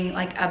needing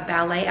like a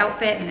ballet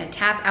outfit and a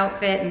tap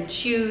outfit and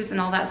shoes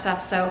and all that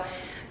stuff. So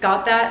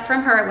got that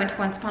from her. I went to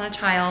Once Upon a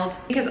Child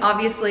because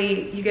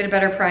obviously you get a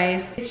better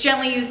price. It's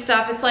gently used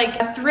stuff. It's like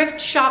a thrift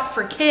shop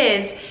for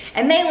kids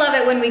and they love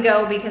it when we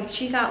go because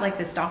she got like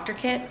this doctor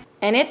kit.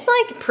 And it's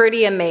like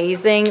pretty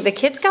amazing. The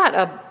kids got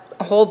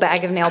a whole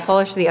bag of nail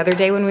polish the other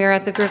day when we were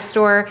at the thrift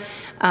store.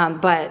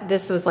 But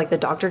this was like the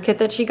doctor kit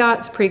that she got.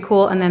 It's pretty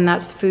cool. And then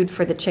that's food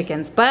for the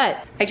chickens.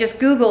 But I just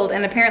Googled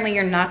and apparently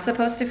you're not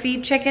supposed to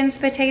feed chickens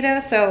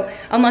potatoes. So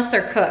unless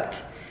they're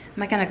cooked.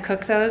 Am I gonna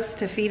cook those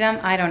to feed them?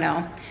 I don't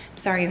know.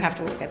 Sorry you have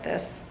to look at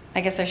this.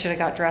 I guess I should have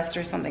got dressed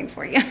or something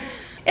for you.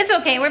 It's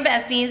okay, we're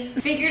besties.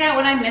 Figured out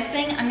what I'm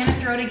missing. I'm gonna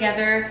throw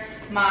together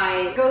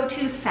my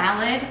go-to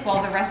salad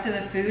while the rest of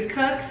the food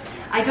cooks.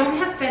 I don't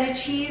have feta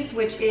cheese,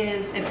 which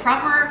is a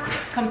proper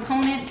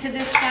component to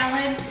this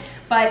salad,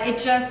 but it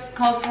just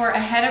calls for a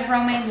head of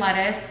romaine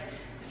lettuce,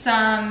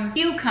 some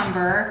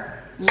cucumber,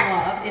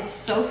 love. It's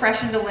so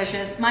fresh and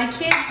delicious. My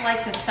kids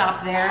like to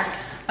stop there,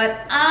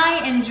 but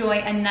I enjoy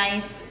a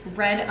nice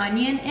red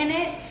onion in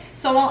it.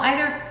 So I'll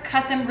either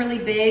cut them really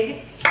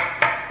big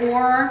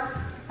or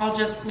I'll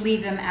just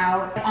leave them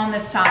out on the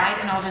side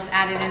and I'll just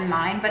add it in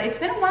mine. But it's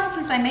been a while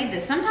since I made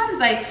this.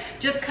 Sometimes I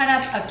just cut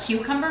up a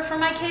cucumber for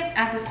my kids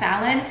as a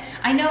salad.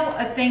 I know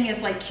a thing is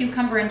like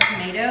cucumber and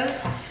tomatoes.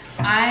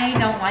 I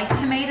don't like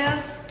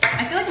tomatoes.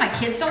 I feel like my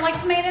kids don't like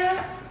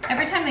tomatoes.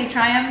 Every time they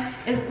try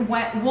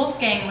them,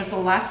 Wolfgang was the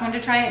last one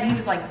to try it and he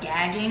was like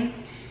gagging.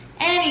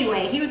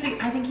 Anyway,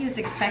 I think he was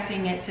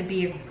expecting it to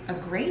be a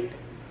grape.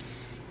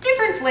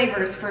 Different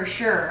flavors for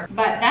sure,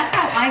 but that's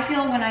how I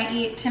feel when I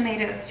eat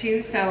tomatoes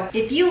too. So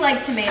if you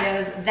like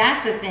tomatoes,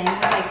 that's a thing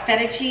with like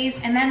feta cheese.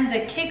 And then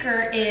the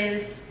kicker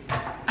is,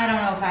 I don't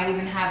know if I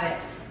even have it,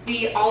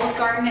 the Olive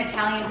Garden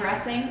Italian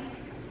dressing.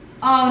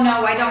 Oh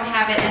no, I don't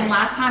have it. And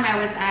last time I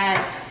was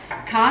at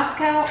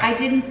Costco, I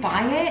didn't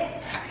buy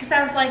it because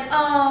I was like,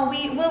 oh,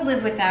 we'll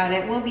live without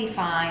it. We'll be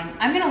fine.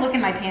 I'm gonna look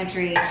in my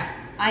pantry.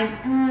 I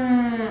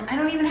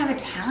don't even have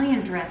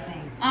Italian dressing.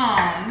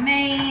 Oh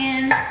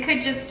man. I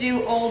could just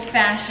do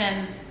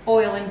old-fashioned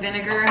oil and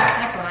vinegar.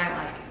 That's what I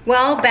like.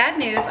 Well, bad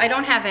news, I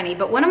don't have any,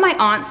 but one of my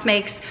aunts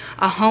makes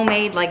a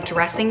homemade like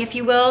dressing, if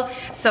you will.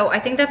 So I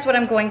think that's what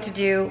I'm going to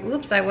do.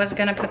 Oops, I was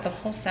gonna put the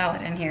whole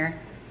salad in here.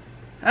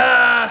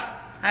 I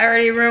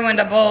already ruined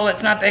a bowl,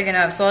 it's not big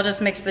enough. So I'll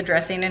just mix the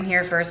dressing in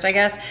here first, I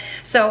guess.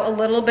 So a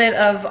little bit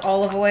of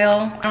olive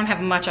oil. I don't have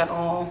much at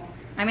all.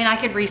 I mean, I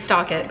could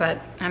restock it, but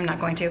I'm not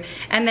going to.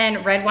 And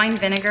then red wine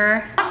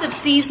vinegar. Lots of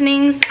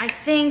seasonings, I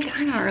think.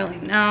 I don't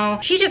really know.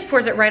 She just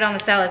pours it right on the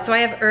salad. So I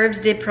have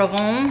herbes de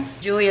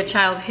Provence, Julia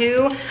Child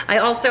Who. I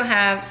also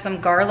have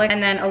some garlic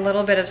and then a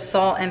little bit of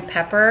salt and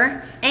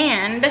pepper.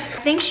 And I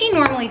think she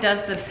normally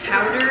does the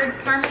powdered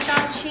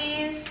Parmesan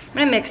cheese. I'm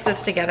gonna mix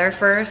this together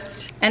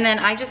first. And then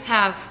I just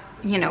have,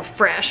 you know,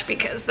 fresh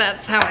because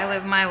that's how I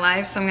live my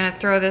life. So I'm gonna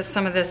throw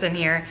some of this in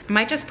here. I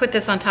might just put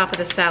this on top of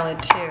the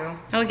salad too.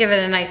 That'll give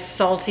it a nice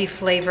salty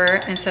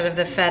flavor instead of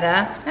the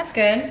feta. That's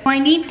good. I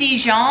need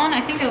Dijon.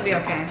 I think it'll be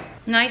okay.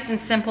 Nice and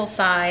simple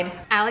side.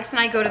 Alex and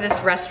I go to this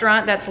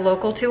restaurant that's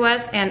local to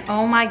us and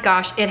oh my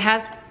gosh, it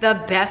has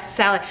the best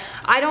salad.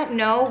 I don't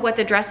know what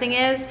the dressing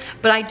is,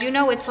 but I do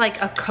know it's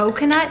like a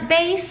coconut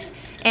base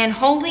and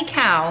holy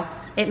cow,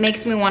 it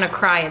makes me wanna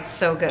cry, it's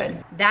so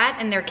good. That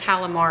and their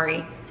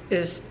calamari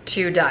is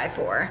to die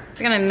for.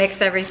 It's gonna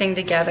mix everything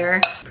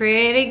together.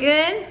 Pretty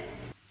good.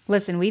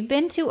 Listen, we've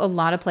been to a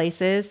lot of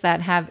places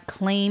that have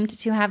claimed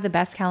to have the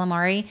best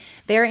calamari.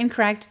 They're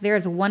incorrect. There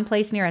is one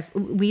place near us.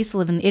 We used to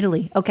live in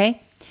Italy,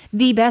 okay?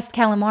 The best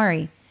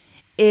calamari.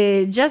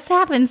 It just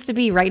happens to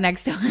be right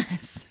next to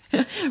us.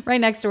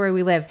 Right next to where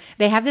we live.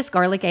 They have this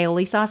garlic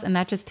aioli sauce and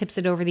that just tips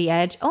it over the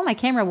edge. Oh, my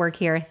camera work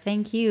here.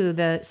 Thank you.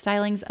 The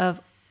stylings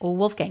of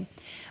Wolfgang.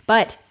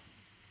 But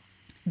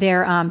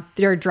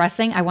their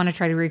dressing, I want to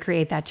try to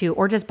recreate that too,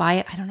 or just buy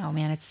it. I don't know,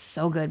 man, it's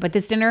so good. But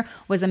this dinner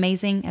was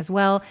amazing as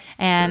well,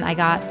 and I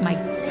got my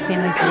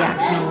family's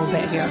reaction a little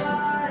bit here.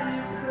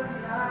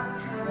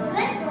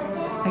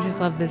 I just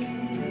love this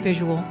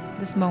visual,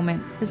 this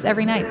moment. This is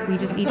every night. We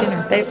just eat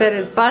dinner. They said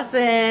it's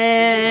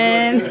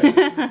bussin'.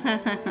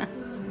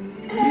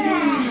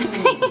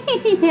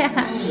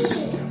 Yeah.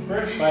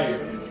 First bite.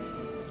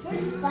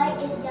 First bite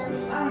is yummy.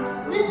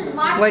 This is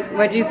my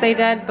What'd you say,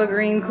 Dad?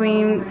 Boogerine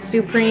Queen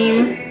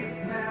Supreme?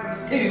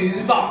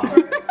 Tuba.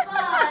 Working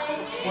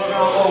on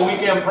a little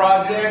weekend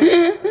project.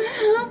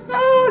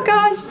 Oh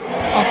gosh.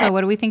 Also,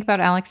 what do we think about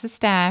Alex's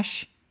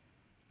stash?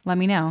 Let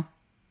me know.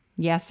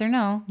 Yes or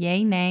no?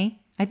 Yay, nay?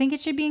 I think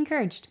it should be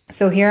encouraged.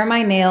 So here are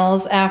my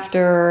nails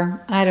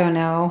after, I don't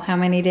know how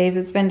many days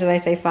it's been. Did I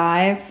say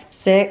 5,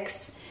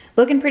 6?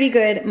 Looking pretty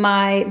good.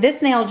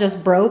 This nail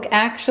just broke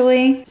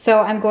actually. So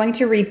I'm going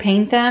to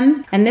repaint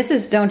them. And this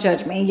is, don't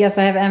judge me. Yes,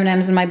 I have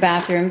M&Ms in my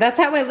bathroom. That's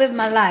how I live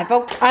my life.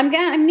 Oh,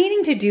 I'm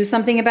needing to do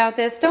something about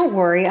this. Don't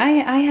worry.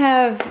 I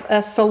have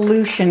a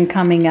solution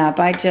coming up.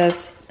 I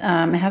just,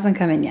 it hasn't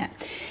come in yet.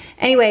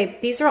 Anyway,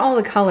 these are all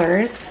the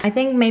colors. I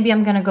think maybe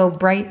I'm gonna go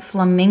bright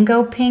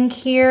flamingo pink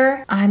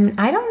here. I don't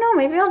know,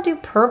 maybe I'll do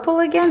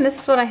purple again. This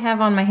is what I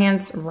have on my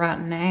hands right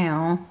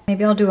now.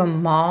 Maybe I'll do a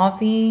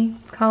mauve-y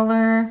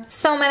color.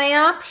 So many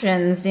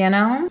options, you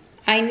know?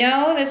 I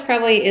know this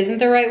probably isn't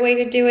the right way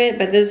to do it,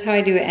 but this is how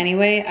I do it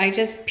anyway. I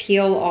just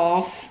peel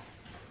off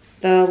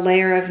the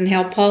layer of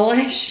nail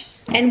polish.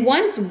 And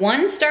once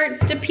one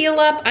starts to peel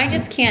up, I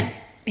just can't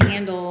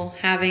handle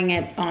having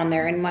it on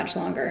there any much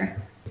longer.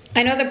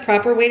 I know the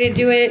proper way to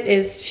do it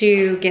is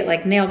to get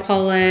like nail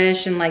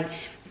polish and like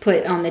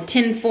put on the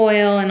tin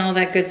foil and all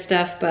that good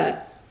stuff,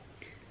 but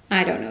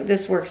I don't know,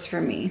 this works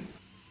for me.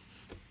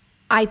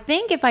 I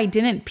think if I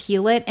didn't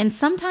peel it, and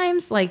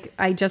sometimes like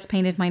I just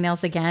painted my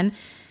nails again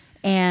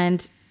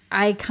and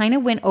I kind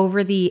of went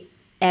over the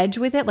edge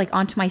with it, like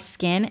onto my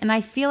skin, and I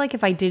feel like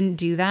if I didn't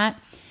do that,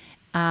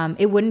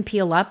 it wouldn't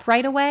peel up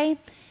right away.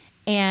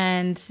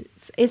 And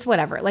it's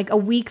whatever, like a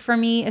week for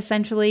me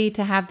essentially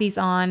to have these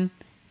on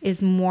is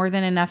more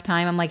than enough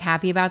time. I'm like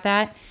happy about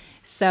that.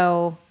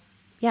 So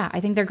yeah, I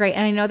think they're great.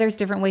 And I know there's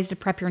different ways to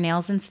prep your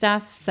nails and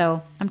stuff.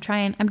 So I'm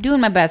doing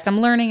my best.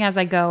 I'm learning as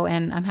I go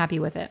and I'm happy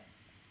with it.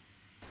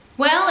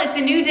 Well, it's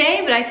a new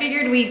day, but I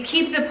figured we'd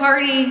keep the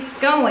party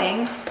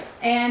going.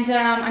 And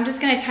I'm just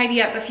gonna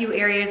tidy up a few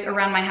areas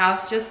around my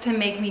house just to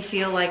make me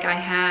feel like I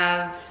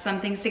have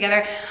some things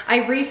together.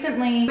 I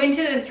recently went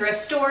to the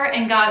thrift store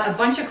and got a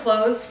bunch of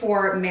clothes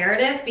for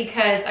Meredith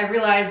because I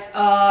realized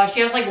she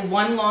has like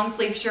one long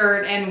sleeve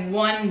shirt and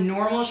one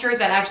normal shirt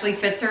that actually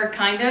fits her,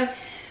 kind of.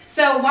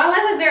 So while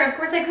I was there, of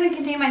course I couldn't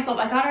contain myself.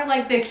 I got her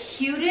like the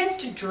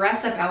cutest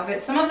dress up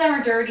outfits. Some of them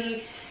are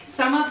dirty,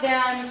 some of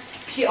them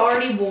she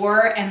already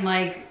wore and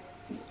like,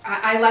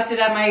 I left it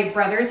at my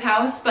brother's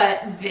house,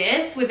 but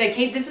this with a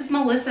cape, this is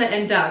Melissa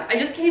and Doug. I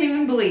just can't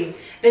even believe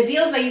the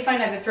deals that you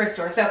find at the thrift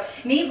store. So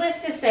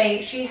needless to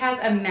say, she has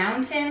a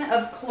mountain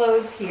of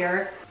clothes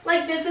here.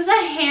 Like this is a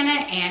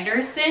Hannah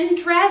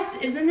Anderson dress.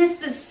 Isn't this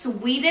the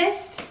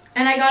sweetest?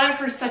 And I got it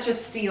for such a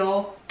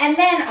steal. And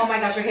then, oh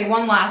my gosh, okay,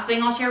 one last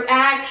thing I'll share.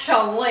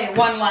 Actually,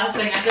 one last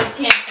thing, I just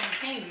can't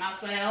contain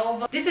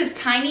myself. This is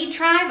Tiny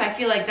Tribe. I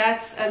feel like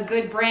that's a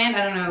good brand.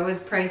 I don't know, it was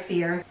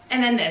pricier.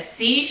 And then the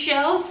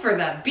seashells for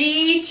the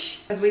beach.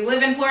 As we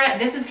live in Florida,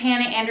 this is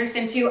Hannah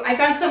Anderson too. I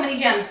found so many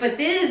gems, but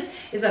this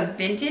is a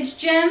vintage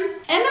gem.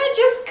 And I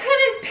just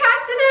couldn't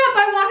pass it up.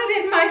 I wanted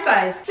it in my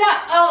size. So,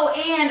 oh,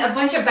 and a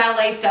bunch of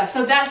ballet stuff.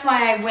 So that's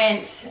why I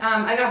went,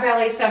 I got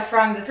ballet stuff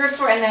from the thrift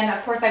store. And then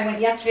of course I went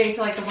yesterday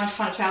to like the Once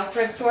Upon a Child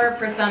thrift store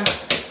for some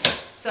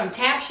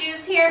tap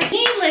shoes here.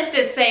 Needless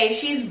to say,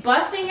 she's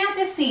busting at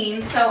the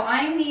seams, so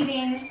I'm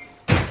needing,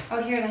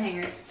 oh, here are the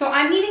hangers. So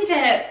I'm needing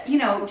to, you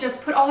know,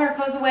 just put all her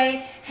clothes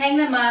away, hang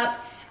them up.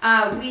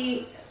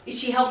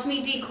 She helped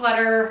me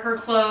declutter her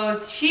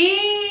clothes.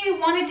 She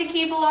wanted to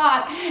keep a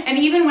lot. And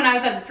even when I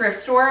was at the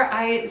thrift store,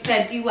 I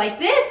said, do you like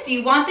this? Do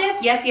you want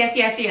this? Yes, yes,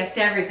 yes, yes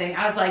to everything.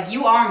 I was like,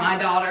 you are my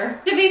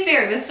daughter. To be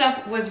fair, this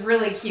stuff was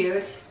really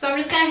cute. So I'm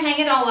just gonna hang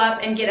it all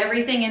up and get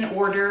everything in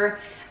order.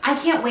 I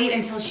can't wait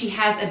until she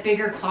has a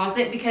bigger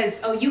closet because,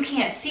 oh, you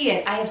can't see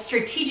it. I have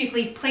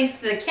strategically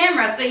placed the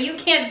camera so you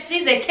can't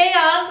see the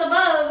chaos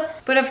above.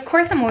 But of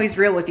course I'm always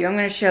real with you. I'm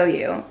gonna show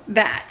you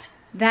that.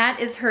 That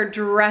is her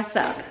dress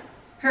up.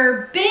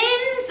 Her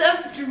bins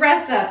of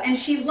dress up, and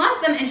she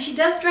loves them, and she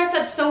does dress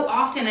up so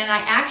often. And I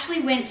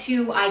actually went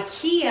to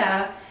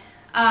IKEA,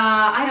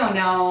 I don't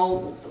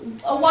know,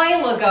 a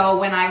while ago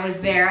when I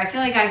was there. I feel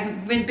like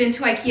I've been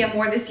to IKEA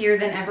more this year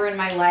than ever in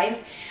my life.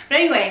 But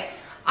anyway,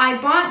 I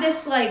bought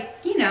this like,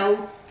 you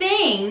know,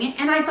 thing,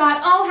 and I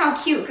thought, oh,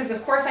 how cute, because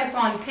of course I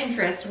saw on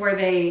Pinterest where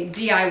they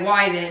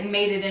DIY'd it and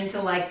made it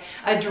into like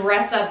a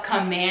dress up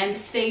command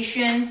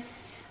station.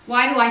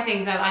 Why do I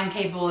think that I'm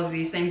capable of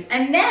these things?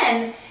 And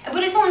then,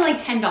 but it's only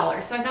like $10,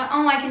 so I thought,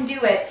 oh, I can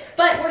do it.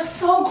 But we're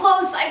so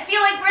close. I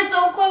feel like we're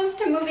so close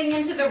to moving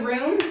into the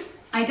rooms.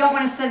 I don't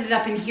want to set it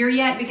up in here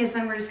yet because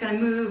then we're just gonna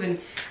move, and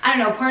I don't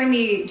know, part of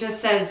me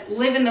just says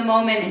live in the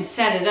moment and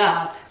set it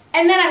up.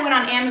 And then I went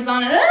on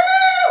Amazon and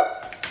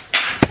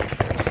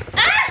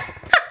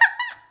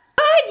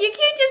you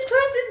can't just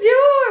close the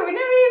door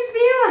whenever you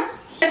feel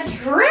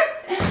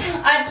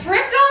I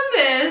tripped on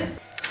this.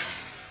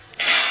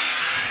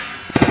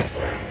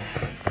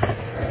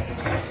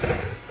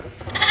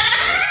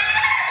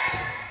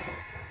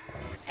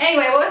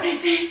 Anyway, what was I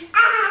saying?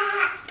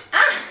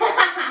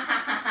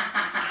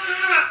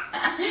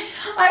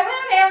 I went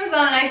on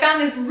Amazon and I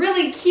found this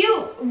really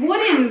cute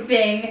wooden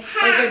thing,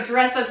 like a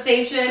dress up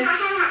station.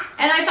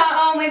 And I thought,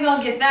 oh, maybe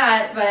I'll get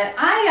that, but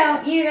I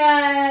don't, you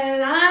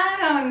guys, I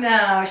don't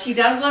know. She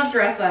does love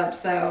dress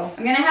up, so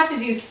I'm gonna have to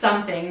do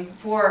something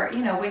for, you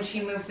know, when she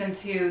moves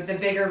into the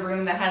bigger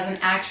room that has an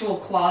actual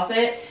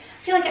closet.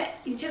 I feel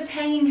like just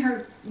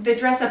hanging the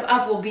dress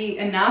up will be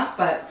enough,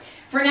 but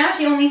for now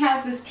she only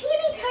has this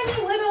teeny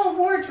tiny little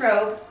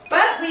wardrobe,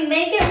 but we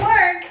make it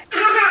work.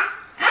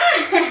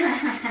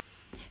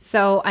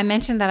 So I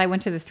mentioned that I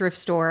went to the thrift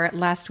store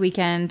last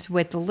weekend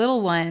with the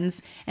little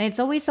ones, and it's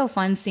always so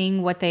fun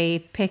seeing what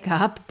they pick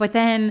up. But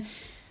then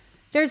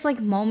there's like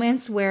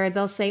moments where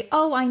they'll say,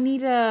 oh, I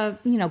need a,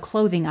 you know,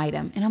 clothing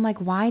item. And I'm like,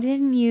 why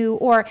didn't you?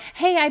 Or,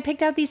 hey, I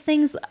picked out these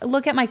things.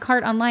 Look at my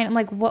cart online. I'm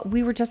like, what?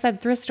 We were just at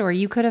the thrift store.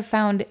 You could have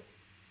found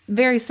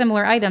very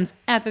similar items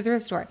at the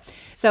thrift store.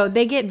 So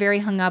they get very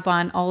hung up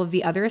on all of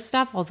the other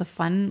stuff, all the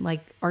fun, like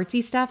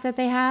artsy stuff that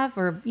they have,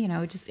 or, you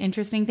know, just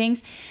interesting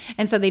things.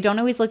 And so they don't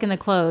always look in the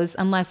clothes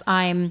unless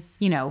I'm,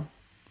 you know,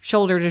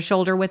 shoulder to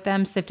shoulder with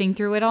them, sifting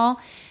through it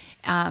all.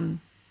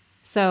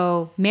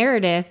 So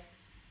Meredith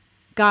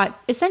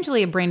got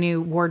essentially a brand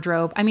new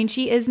wardrobe. I mean,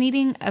 she is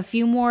needing a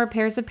few more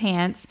pairs of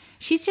pants.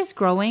 She's just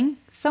growing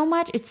so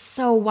much. It's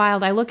so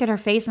wild. I look at her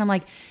face and I'm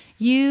like,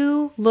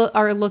 you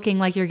are looking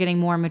like you're getting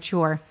more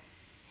mature.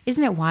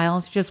 Isn't it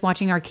wild just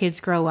watching our kids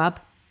grow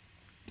up?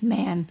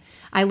 Man,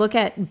 I look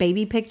at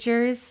baby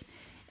pictures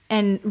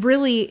and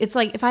really it's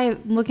like if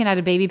I'm looking at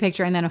a baby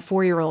picture and then a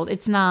 4-year-old,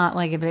 it's not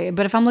like a baby.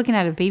 But if I'm looking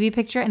at a baby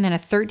picture and then a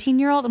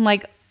 13-year-old, I'm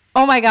like,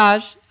 oh my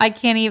gosh, I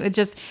can't even,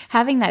 just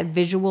having that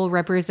visual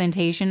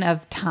representation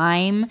of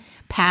time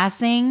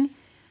passing,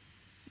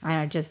 I don't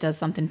know, it just does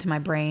something to my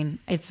brain.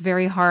 It's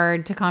very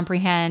hard to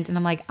comprehend. And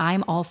I'm like,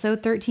 I'm also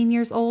 13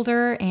 years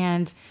older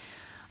and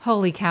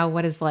holy cow,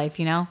 what is life,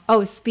 you know?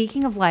 Oh,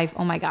 speaking of life,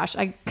 oh my gosh,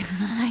 I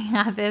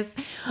have this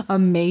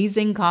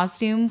amazing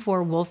costume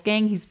for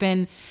Wolfgang.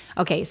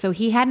 So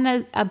he had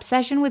an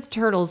obsession with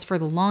turtles for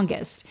the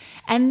longest.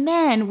 And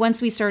then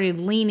once we started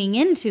leaning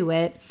into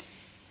it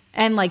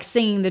and like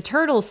singing the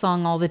turtle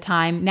song all the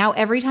time, now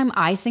every time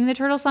I sing the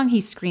turtle song,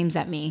 he screams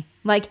at me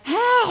like,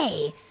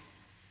 hey!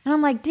 And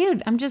I'm like,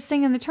 dude, I'm just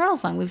singing the turtle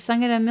song. We've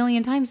sung it a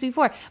million times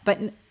before, but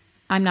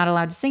I'm not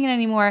allowed to sing it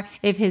anymore.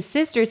 If his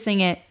sisters sing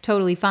it,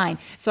 totally fine.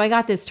 So I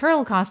got this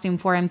turtle costume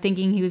for him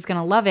thinking he was going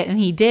to love it. And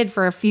he did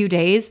for a few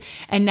days.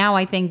 And now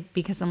I think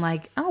because I'm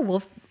like,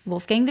 oh,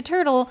 Wolfgang the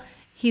turtle,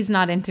 he's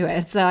not into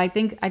it. So I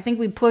think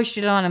we pushed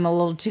it on him a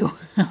little too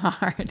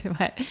hard.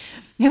 But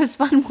it was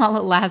fun while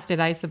it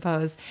lasted, I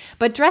suppose.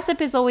 But dress up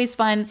is always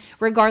fun,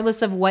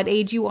 regardless of what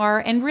age you are.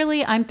 And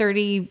really, I'm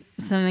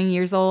 30-something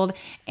years old.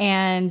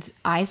 And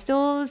I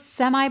still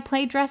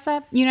semi-play dress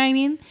up. You know what I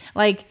mean?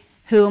 Like,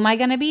 who am I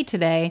going to be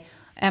today?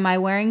 Am I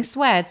wearing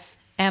sweats?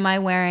 Am I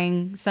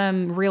wearing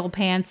some real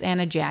pants and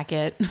a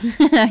jacket?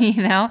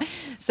 You know?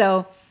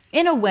 So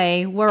in a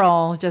way, we're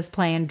all just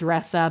playing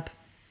dress up.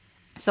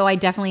 So I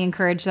definitely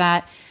encourage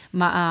that.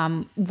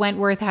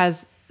 Wentworth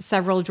has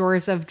several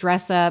drawers of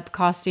dress up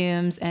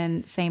costumes,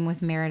 and same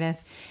with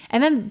Meredith.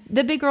 And then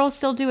the big girls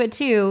still do it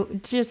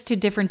too, just to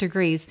different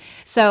degrees.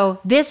 So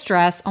this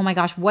dress, oh my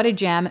gosh, what a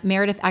gem.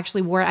 Meredith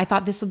actually wore it. I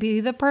thought this would be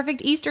the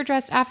perfect Easter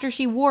dress after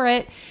she wore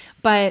it,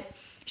 but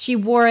she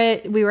wore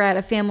it. We were at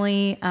a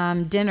family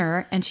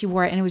dinner and she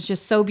wore it and it was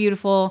just so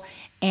beautiful.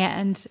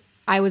 And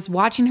I was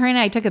watching her and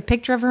I took a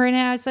picture of her and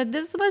I said,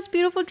 this is the most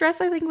beautiful dress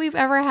I think we've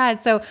ever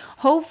had. So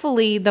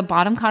hopefully the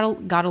bottom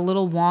got a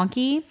little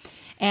wonky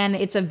and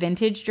it's a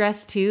vintage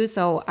dress too.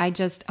 So I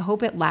just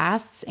hope it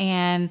lasts.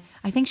 And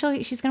I think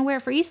she's going to wear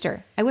it for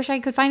Easter. I wish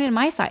I could find it in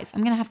my size.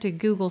 I'm going to have to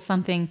Google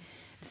something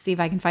to see if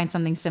I can find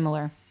something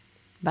similar,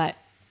 but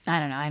I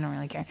don't know. I don't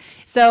really care.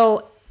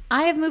 So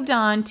I have moved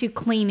on to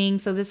cleaning.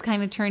 So this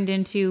kind of turned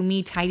into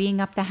me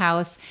tidying up the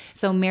house.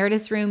 So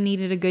Meredith's room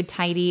needed a good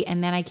tidy.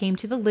 And then I came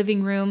to the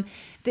living room.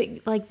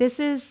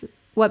 This is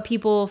what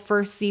people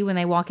first see when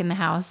they walk in the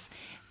house.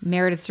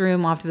 Meredith's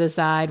room off to the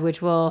side,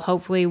 which will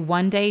hopefully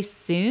one day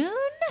soon,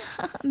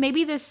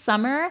 maybe this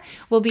summer,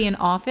 will be an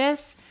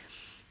office.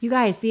 You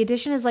guys, the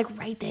addition is like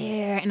right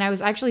there. And I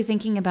was actually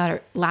thinking about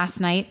it last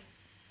night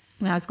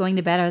when I was going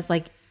to bed. I was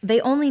like, they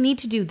only need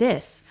to do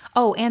this.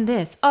 Oh, and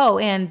this. Oh,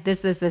 and this.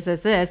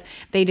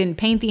 They didn't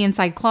paint the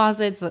inside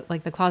closets,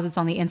 like the closets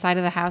on the inside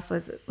of the house.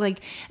 Like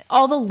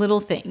all the little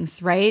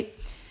things, right?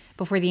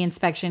 Before the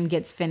inspection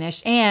gets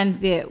finished.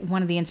 And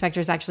one of the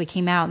inspectors actually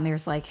came out and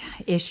there's like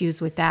issues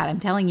with that. I'm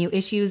telling you,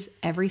 issues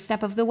every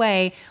step of the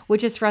way,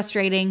 which is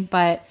frustrating,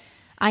 but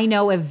I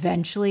know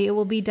eventually it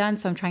will be done.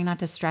 So I'm trying not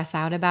to stress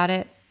out about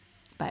it.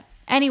 But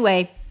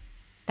anyway,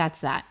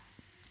 that's that.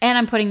 And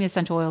I'm putting the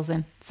essential oils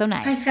in. So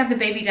nice. I just got the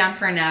baby down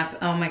for a nap.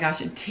 Oh my gosh,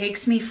 it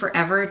takes me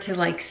forever to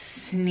like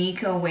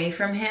sneak away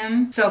from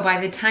him. So by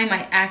the time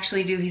I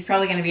actually do, he's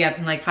probably gonna be up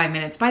in like 5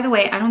 minutes. By the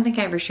way, I don't think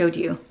I ever showed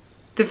you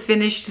the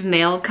finished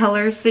nail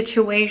color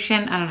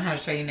situation. I don't know how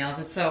to show you nails.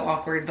 It's so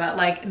awkward, but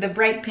like the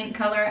bright pink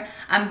color,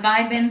 I'm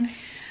vibing.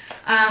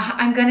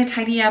 I'm gonna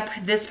tidy up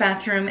this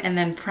bathroom and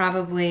then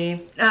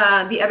probably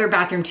the other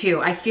bathroom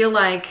too. I feel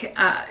like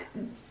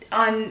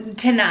on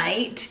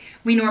tonight,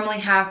 we normally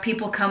have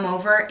people come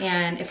over,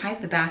 and if I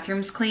have the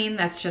bathrooms clean,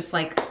 that's just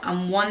like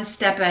I'm one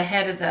step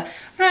ahead of the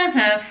bad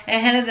guys,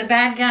 ahead of the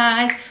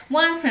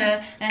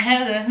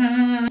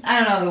I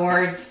don't know the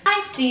words.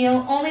 I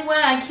steal only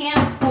what I can't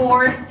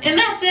afford, and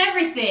that's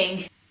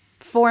everything.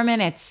 4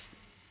 minutes,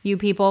 you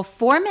people.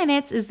 4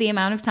 minutes is the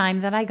amount of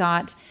time that I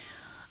got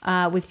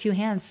with 2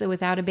 hands, so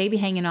without a baby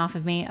hanging off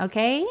of me,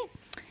 okay?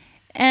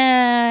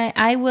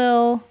 I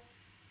will,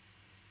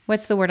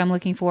 what's the word I'm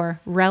looking for?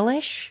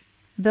 Relish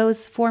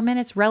those 4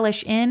 minutes,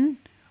 relish in,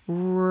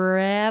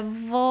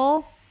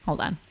 revel.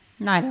 Hold on.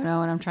 I don't know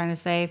what I'm trying to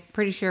say.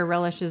 Pretty sure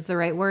relish is the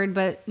right word,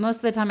 but most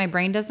of the time my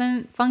brain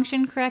doesn't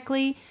function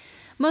correctly,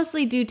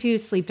 mostly due to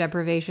sleep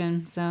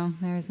deprivation. So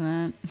there's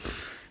that.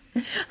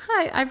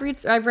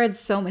 I've read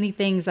so many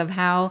things of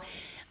how,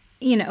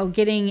 you know,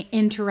 getting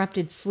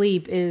interrupted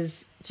sleep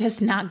is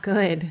just not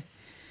good.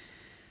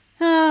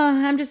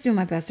 I'm just doing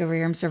my best over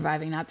here. I'm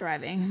surviving, not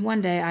thriving.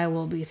 One day I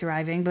will be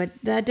thriving, but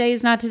that day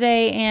is not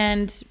today,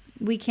 and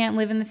we can't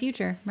live in the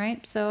future,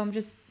 right? So I'm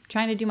just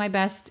trying to do my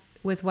best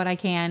with what I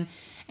can.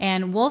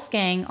 And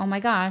Wolfgang, oh my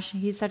gosh,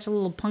 he's such a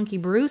little punky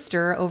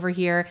brewster over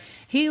here.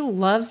 He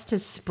loves to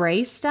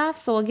spray stuff,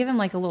 so I'll give him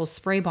like a little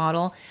spray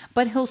bottle,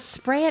 but he'll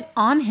spray it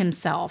on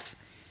himself.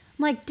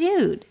 I'm like,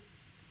 dude,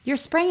 you're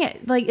spraying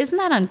it, like, isn't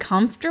that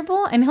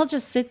uncomfortable? And he'll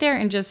just sit there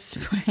and just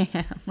spray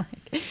it. I'm like,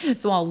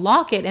 so I'll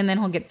lock it, and then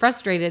he'll get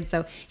frustrated.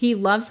 So he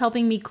loves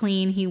helping me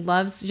clean. He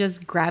loves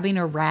just grabbing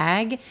a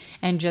rag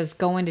and just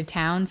going to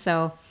town.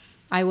 So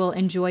I will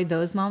enjoy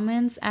those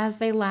moments as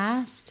they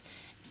last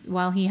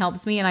while he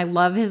helps me. And I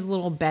love his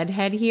little bed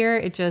head here.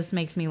 It just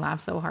makes me laugh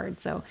so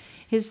hard. So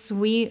his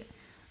sweet,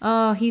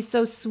 oh, he's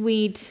so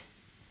sweet,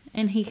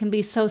 and he can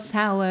be so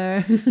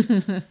sour.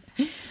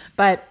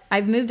 But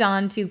I've moved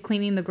on to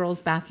cleaning the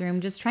girls' bathroom,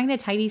 just trying to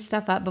tidy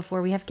stuff up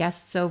before we have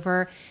guests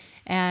over.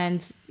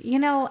 And, you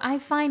know, I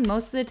find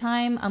most of the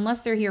time,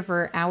 unless they're here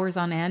for hours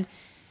on end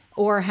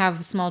or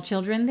have small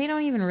children, they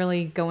don't even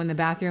really go in the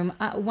bathroom.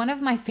 One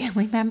of my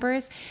family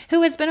members,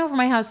 who has been over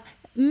my house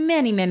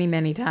many, many,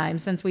 many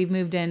times since we've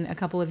moved in a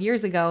couple of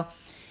years ago,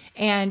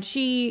 and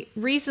she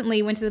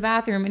recently went to the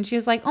bathroom, and she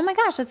was like, oh my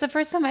gosh, that's the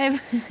first time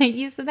I've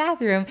used the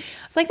bathroom.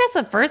 I was like, that's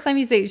the first time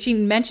you say, she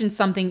mentioned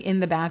something in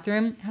the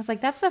bathroom. I was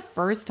like, that's the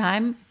first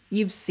time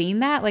you've seen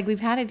that? Like, we've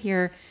had it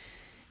here.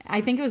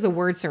 I think it was a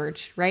word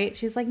search, right?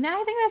 She was like, no,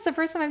 I think that's the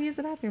first time I've used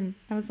the bathroom.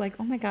 I was like,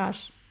 oh my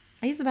gosh,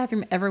 I use the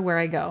bathroom everywhere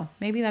I go.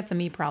 Maybe that's a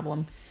me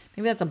problem.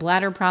 Maybe that's a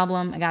bladder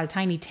problem. I got a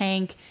tiny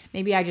tank.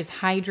 Maybe I just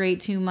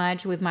hydrate too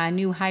much with my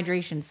new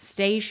hydration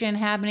station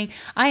happening.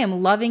 I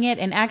am loving it.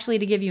 And actually,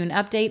 to give you an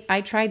update,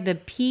 I tried the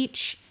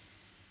peach.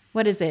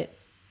 What is it?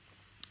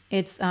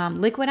 It's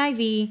liquid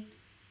IV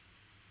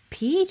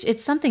peach.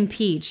 It's something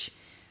peach.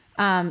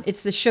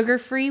 It's the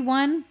sugar-free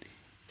one.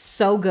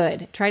 So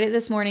good. Tried it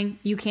this morning.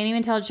 You can't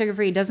even tell it's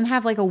sugar-free. It doesn't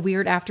have like a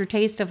weird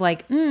aftertaste of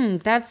like,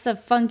 that's a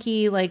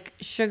funky like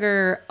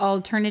sugar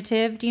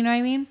alternative. Do you know what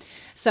I mean?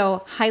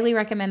 So highly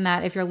recommend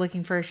that if you're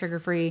looking for a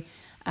sugar-free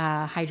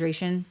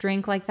hydration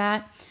drink like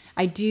that.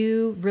 I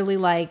do really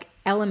like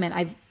Element.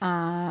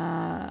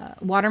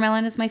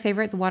 Watermelon is my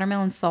favorite, the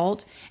watermelon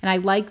salt. And I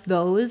like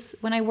those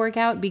when I work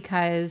out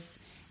because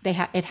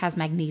it has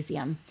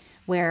magnesium,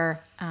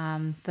 where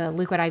the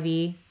liquid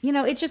IV, you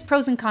know, it's just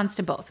pros and cons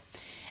to both.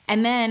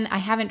 And then I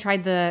haven't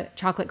tried the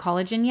chocolate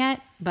collagen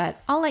yet,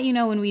 but I'll let you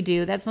know when we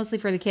do. That's mostly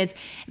for the kids.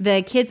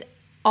 The kids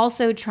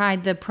also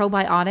tried the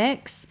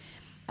probiotics,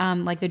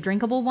 like the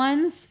drinkable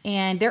ones,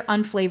 and they're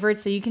unflavored,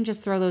 so you can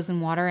just throw those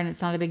in water and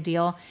it's not a big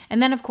deal.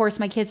 And then, of course,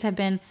 my kids have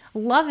been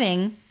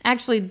loving,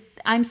 actually,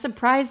 I'm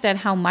surprised at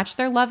how much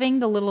they're loving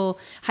the little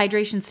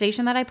hydration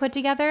station that I put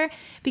together,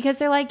 because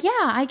they're like,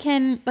 yeah, I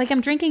can, like,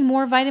 I'm drinking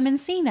more vitamin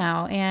C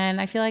now,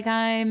 and I feel like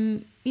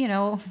I'm, you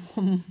know,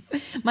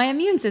 my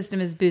immune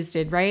system is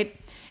boosted, right?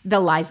 The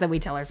lies that we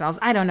tell ourselves.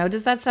 I don't know.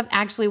 Does that stuff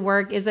actually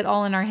work? Is it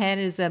all in our head?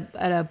 Is it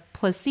a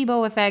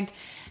placebo effect?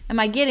 Am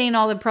I getting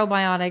all the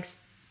probiotics?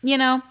 You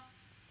know,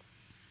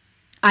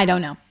 I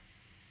don't know.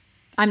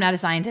 I'm not a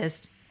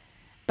scientist,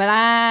 but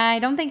I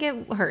don't think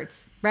it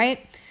hurts,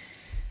 right?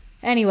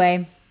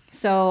 Anyway,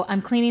 so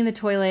I'm cleaning the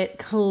toilet.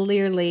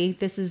 Clearly,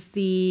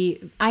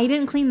 I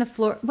didn't clean the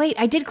floor. Wait,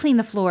 I did clean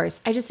the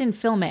floors. I just didn't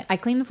film it. I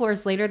cleaned the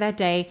floors later that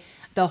day,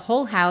 the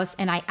whole house,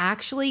 and I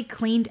actually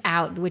cleaned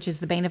out, which is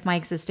the bane of my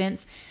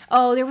existence.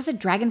 Oh, there was a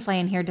dragonfly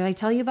in here. Did I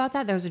tell you about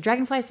that? There was a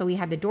dragonfly, so we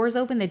had the doors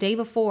open the day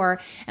before,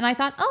 and I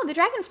thought, oh, the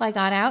dragonfly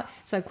got out.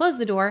 So I closed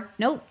the door.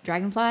 Nope,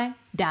 dragonfly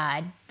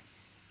died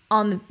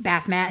on the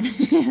bath mat.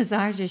 So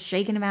I was just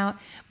shaking him out,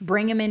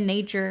 bring him in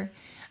nature.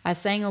 I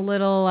sang a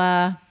little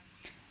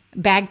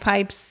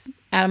bagpipes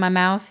out of my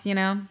mouth, you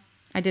know.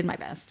 I did my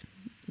best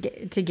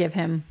to give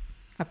him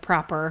a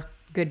proper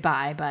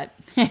goodbye, but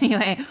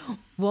anyway,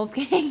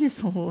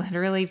 Wolfgang's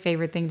literally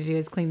favorite thing to do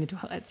is clean the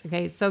toilets.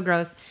 Okay, it's so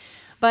gross,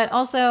 but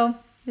also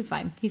it's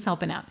fine. He's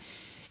helping out.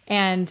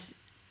 And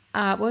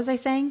what was I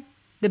saying?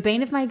 The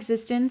bane of my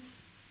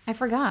existence. I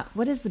forgot.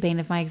 What is the bane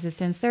of my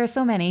existence? There are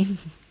so many.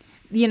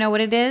 You know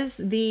what it is?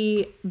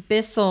 The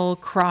Bissell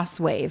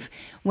Crosswave.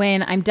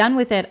 When I'm done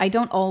with it, I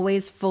don't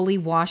always fully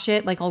wash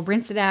it. Like I'll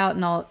rinse it out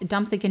and I'll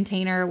dump the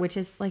container, which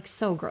is like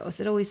so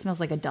gross. It always smells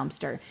like a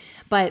dumpster.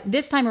 But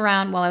this time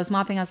around, while I was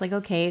mopping, I was like,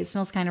 okay, it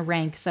smells kind of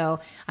rank. So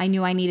I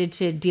knew I needed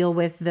to deal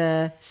with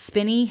the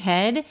spinny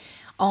head.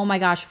 Oh my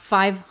gosh,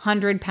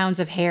 500 pounds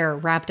of hair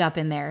wrapped up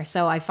in there.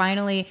 So I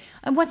finally,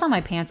 what's on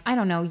my pants? I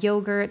don't know,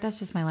 yogurt. That's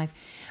just my life.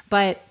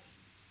 But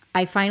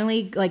I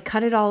finally like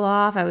cut it all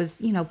off. I was,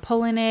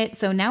 pulling it.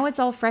 So now it's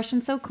all fresh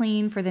and so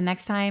clean for the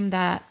next time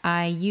that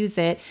I use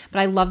it. But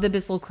I love the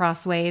Bissell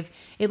Crosswave.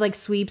 It like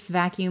sweeps,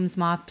 vacuums,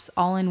 mops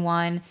all in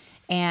one.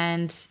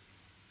 And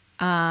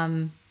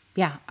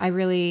yeah, I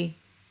really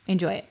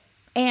enjoy it.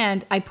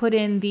 And I put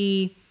in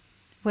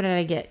what did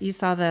I get? You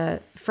saw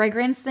the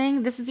fragrance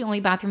thing. This is the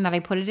only bathroom that I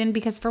put it in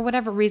because for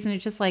whatever reason,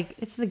 it's just like,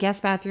 it's the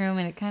guest bathroom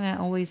and it kind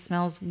of always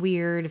smells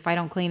weird if I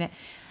don't clean it.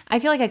 I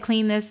feel like I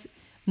clean this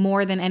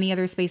more than any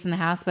other space in the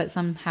house, but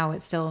somehow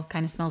it still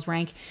kind of smells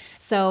rank.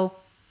 So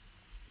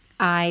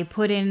I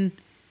put in,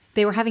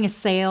 they were having a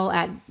sale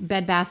at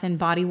Bed Bath &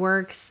 Body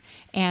Works.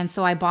 And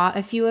so I bought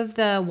a few of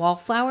the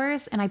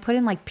wallflowers and I put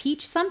in like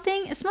peach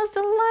something. It smells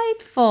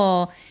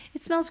delightful.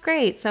 It smells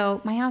great.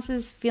 So my house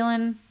is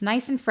feeling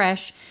nice and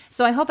fresh.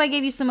 So I hope I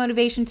gave you some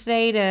motivation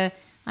today to,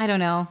 I don't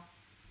know,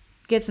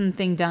 get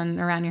something done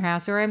around your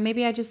house. Or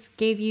maybe I just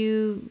gave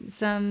you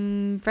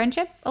some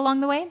friendship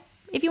along the way.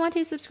 If you want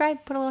to,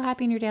 subscribe, put a little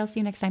happy in your day. I'll see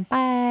you next time.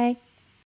 Bye.